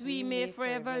 that we may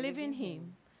forever live in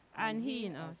him and he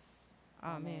in us.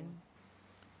 Amen.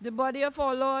 The body of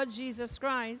our Lord Jesus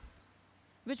Christ,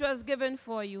 which was given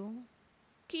for you,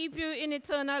 keep you in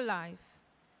eternal life.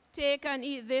 Take and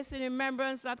eat this in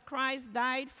remembrance that Christ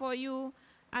died for you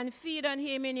and feed on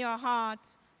him in your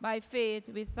heart by faith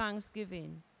with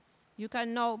thanksgiving. You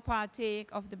can now partake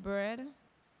of the bread,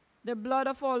 the blood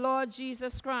of our Lord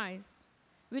Jesus Christ,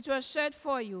 which was shed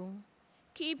for you,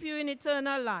 keep you in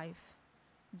eternal life.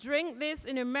 Drink this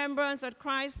in remembrance that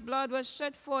Christ's blood was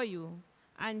shed for you,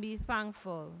 and be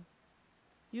thankful.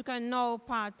 You can now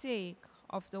partake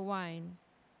of the wine.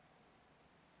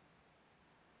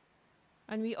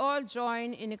 And we all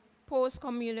join in a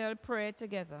post-communal prayer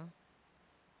together.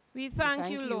 We thank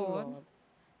you, Lord,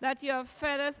 that you have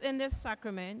fed us in this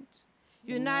sacrament,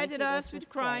 united us with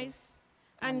Christ,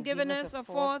 and given us a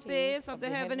foretaste of the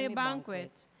heavenly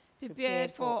banquet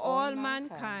prepared for all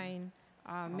mankind.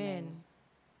 Amen.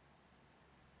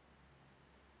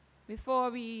 Before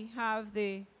we have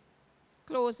the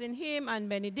closing hymn and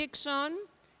benediction,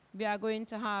 we are going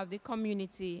to have the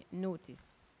community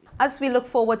notice. As we look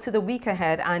forward to the week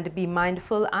ahead and be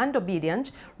mindful and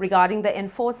obedient regarding the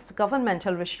enforced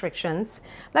governmental restrictions,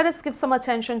 let us give some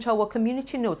attention to our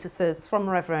community notices from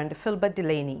Reverend Philbert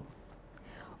Delaney.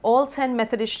 All 10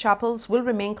 Methodist chapels will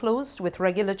remain closed, with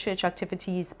regular church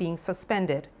activities being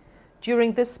suspended.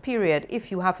 During this period,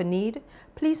 if you have a need,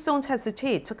 please don't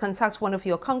hesitate to contact one of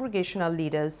your congregational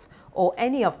leaders or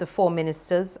any of the 4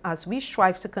 ministers as we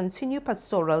strive to continue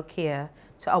pastoral care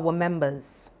to our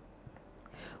members.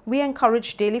 We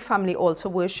encourage daily family altar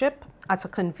worship at a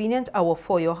convenient hour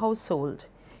for your household.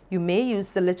 You may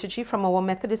use the liturgy from our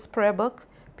Methodist prayer book,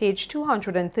 page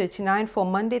 239 for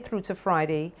Monday through to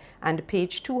Friday, and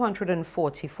page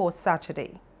 240 for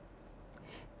Saturday.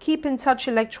 Keep in touch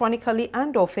electronically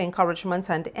and offer encouragement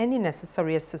and any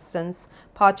necessary assistance,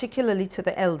 particularly to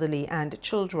the elderly and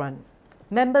children.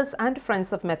 Members and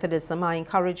friends of Methodism are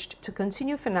encouraged to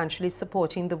continue financially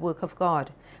supporting the work of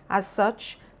God. As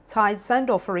such, tithes and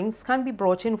offerings can be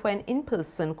brought in when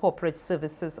in-person corporate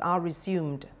services are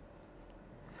resumed.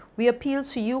 We appeal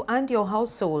to you and your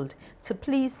household to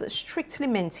please strictly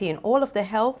maintain all of the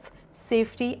health,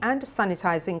 safety, and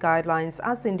sanitizing guidelines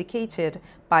as indicated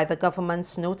by the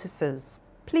government's notices.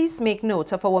 Please make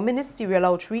note of our ministerial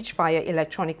outreach via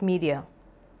electronic media.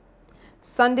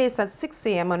 Sundays at 6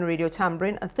 a.m. on Radio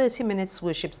Tambourine, a 30-minute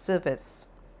worship service.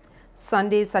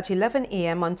 Sundays at 11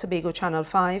 a.m. on Tobago Channel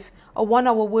 5, a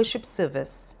 1-hour worship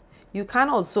service. You can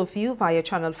also view via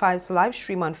Channel 5's live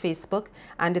stream on Facebook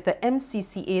and the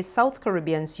MCCA South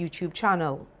Caribbean's YouTube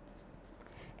channel.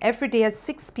 Every day at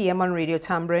 6 p.m. on Radio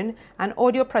Tambourine, an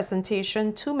audio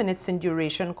presentation 2 minutes in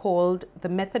duration called The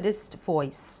Methodist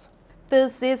Voice.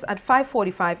 Thursdays at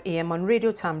 5:45 a.m. on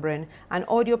Radio Tambourine, an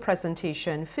audio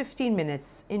presentation 15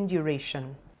 minutes in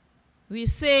duration. We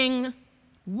sing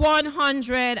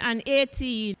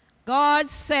 118. God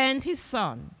sent his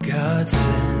son. God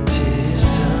sent his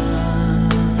son.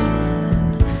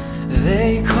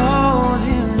 They called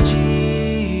him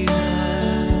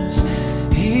Jesus.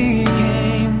 He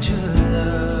came to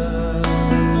love,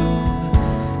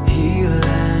 heal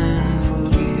and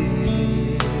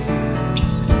forgive.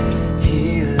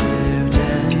 He lived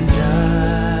and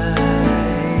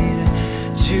died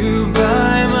to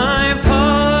buy my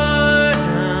pardon.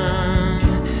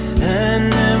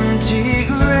 An empty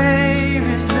grave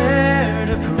is there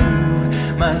to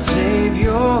prove my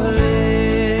Savior lives.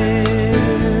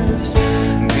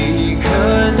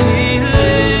 Because he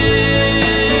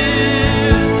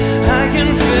lives, I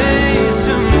can face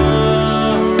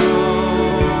tomorrow.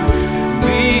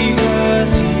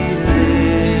 Because he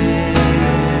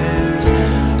lives,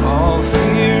 all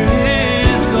fear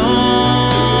is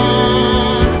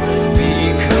gone.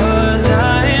 Because I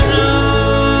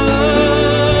know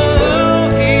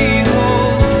he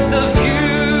holds the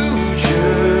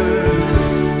future,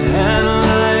 and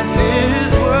life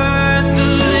is worth the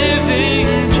living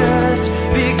just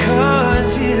because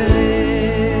he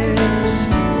lives.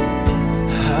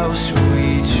 How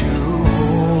sweet to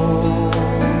hold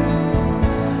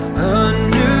a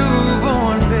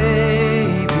newborn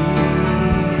baby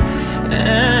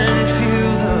and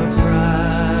feel the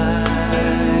pride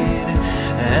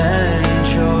and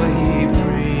joy he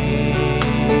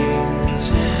brings.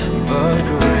 But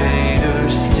greater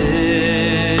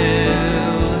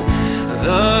still,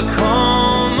 the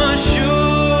calm assurance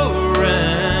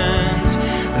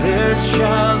this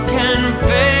child can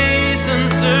face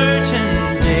uncertain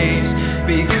days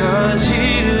because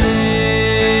he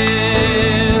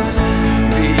lives.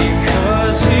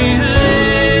 Because he lives,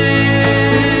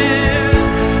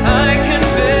 I can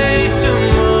face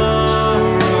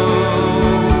tomorrow.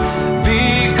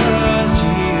 Because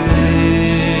he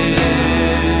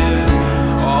lives,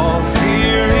 all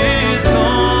fear is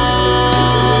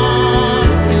gone.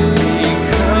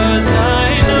 Because I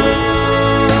know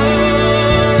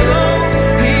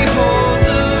he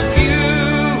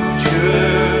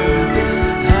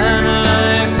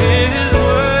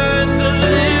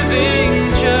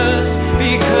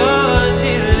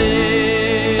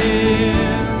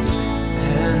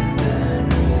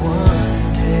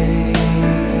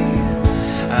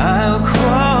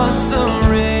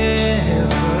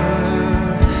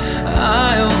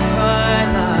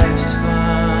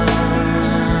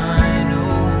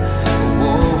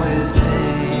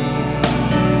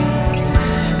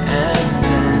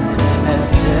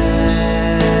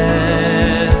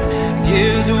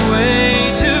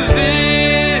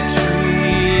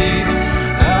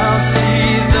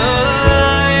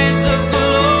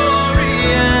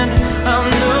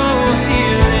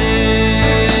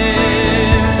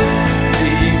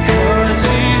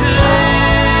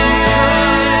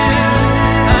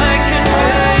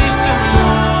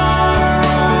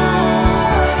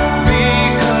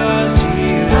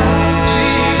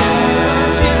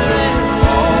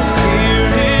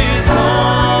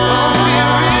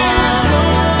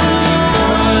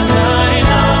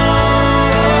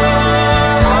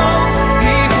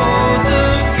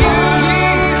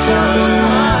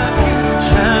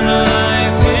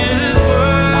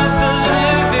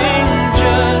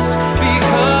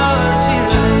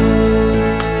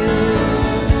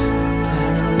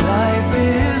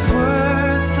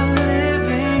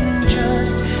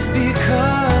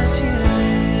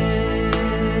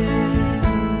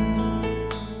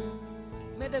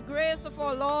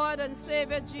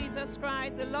Lord Jesus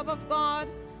Christ, the love of God,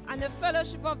 and the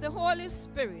fellowship of the Holy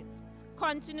Spirit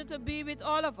continue to be with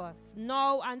all of us,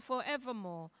 now and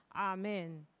forevermore.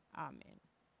 Amen. Amen.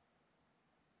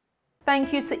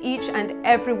 Thank you to each and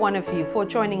every one of you for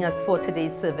joining us for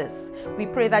today's service. We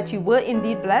pray that you were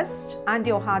indeed blessed and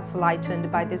your hearts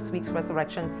lightened by this week's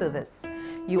resurrection service.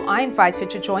 You are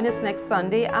invited to join us next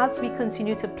Sunday as we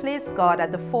continue to place God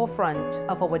at the forefront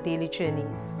of our daily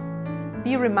journeys.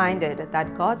 Be reminded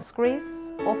that God's grace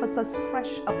offers us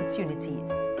fresh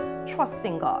opportunities. Trust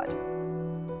in God.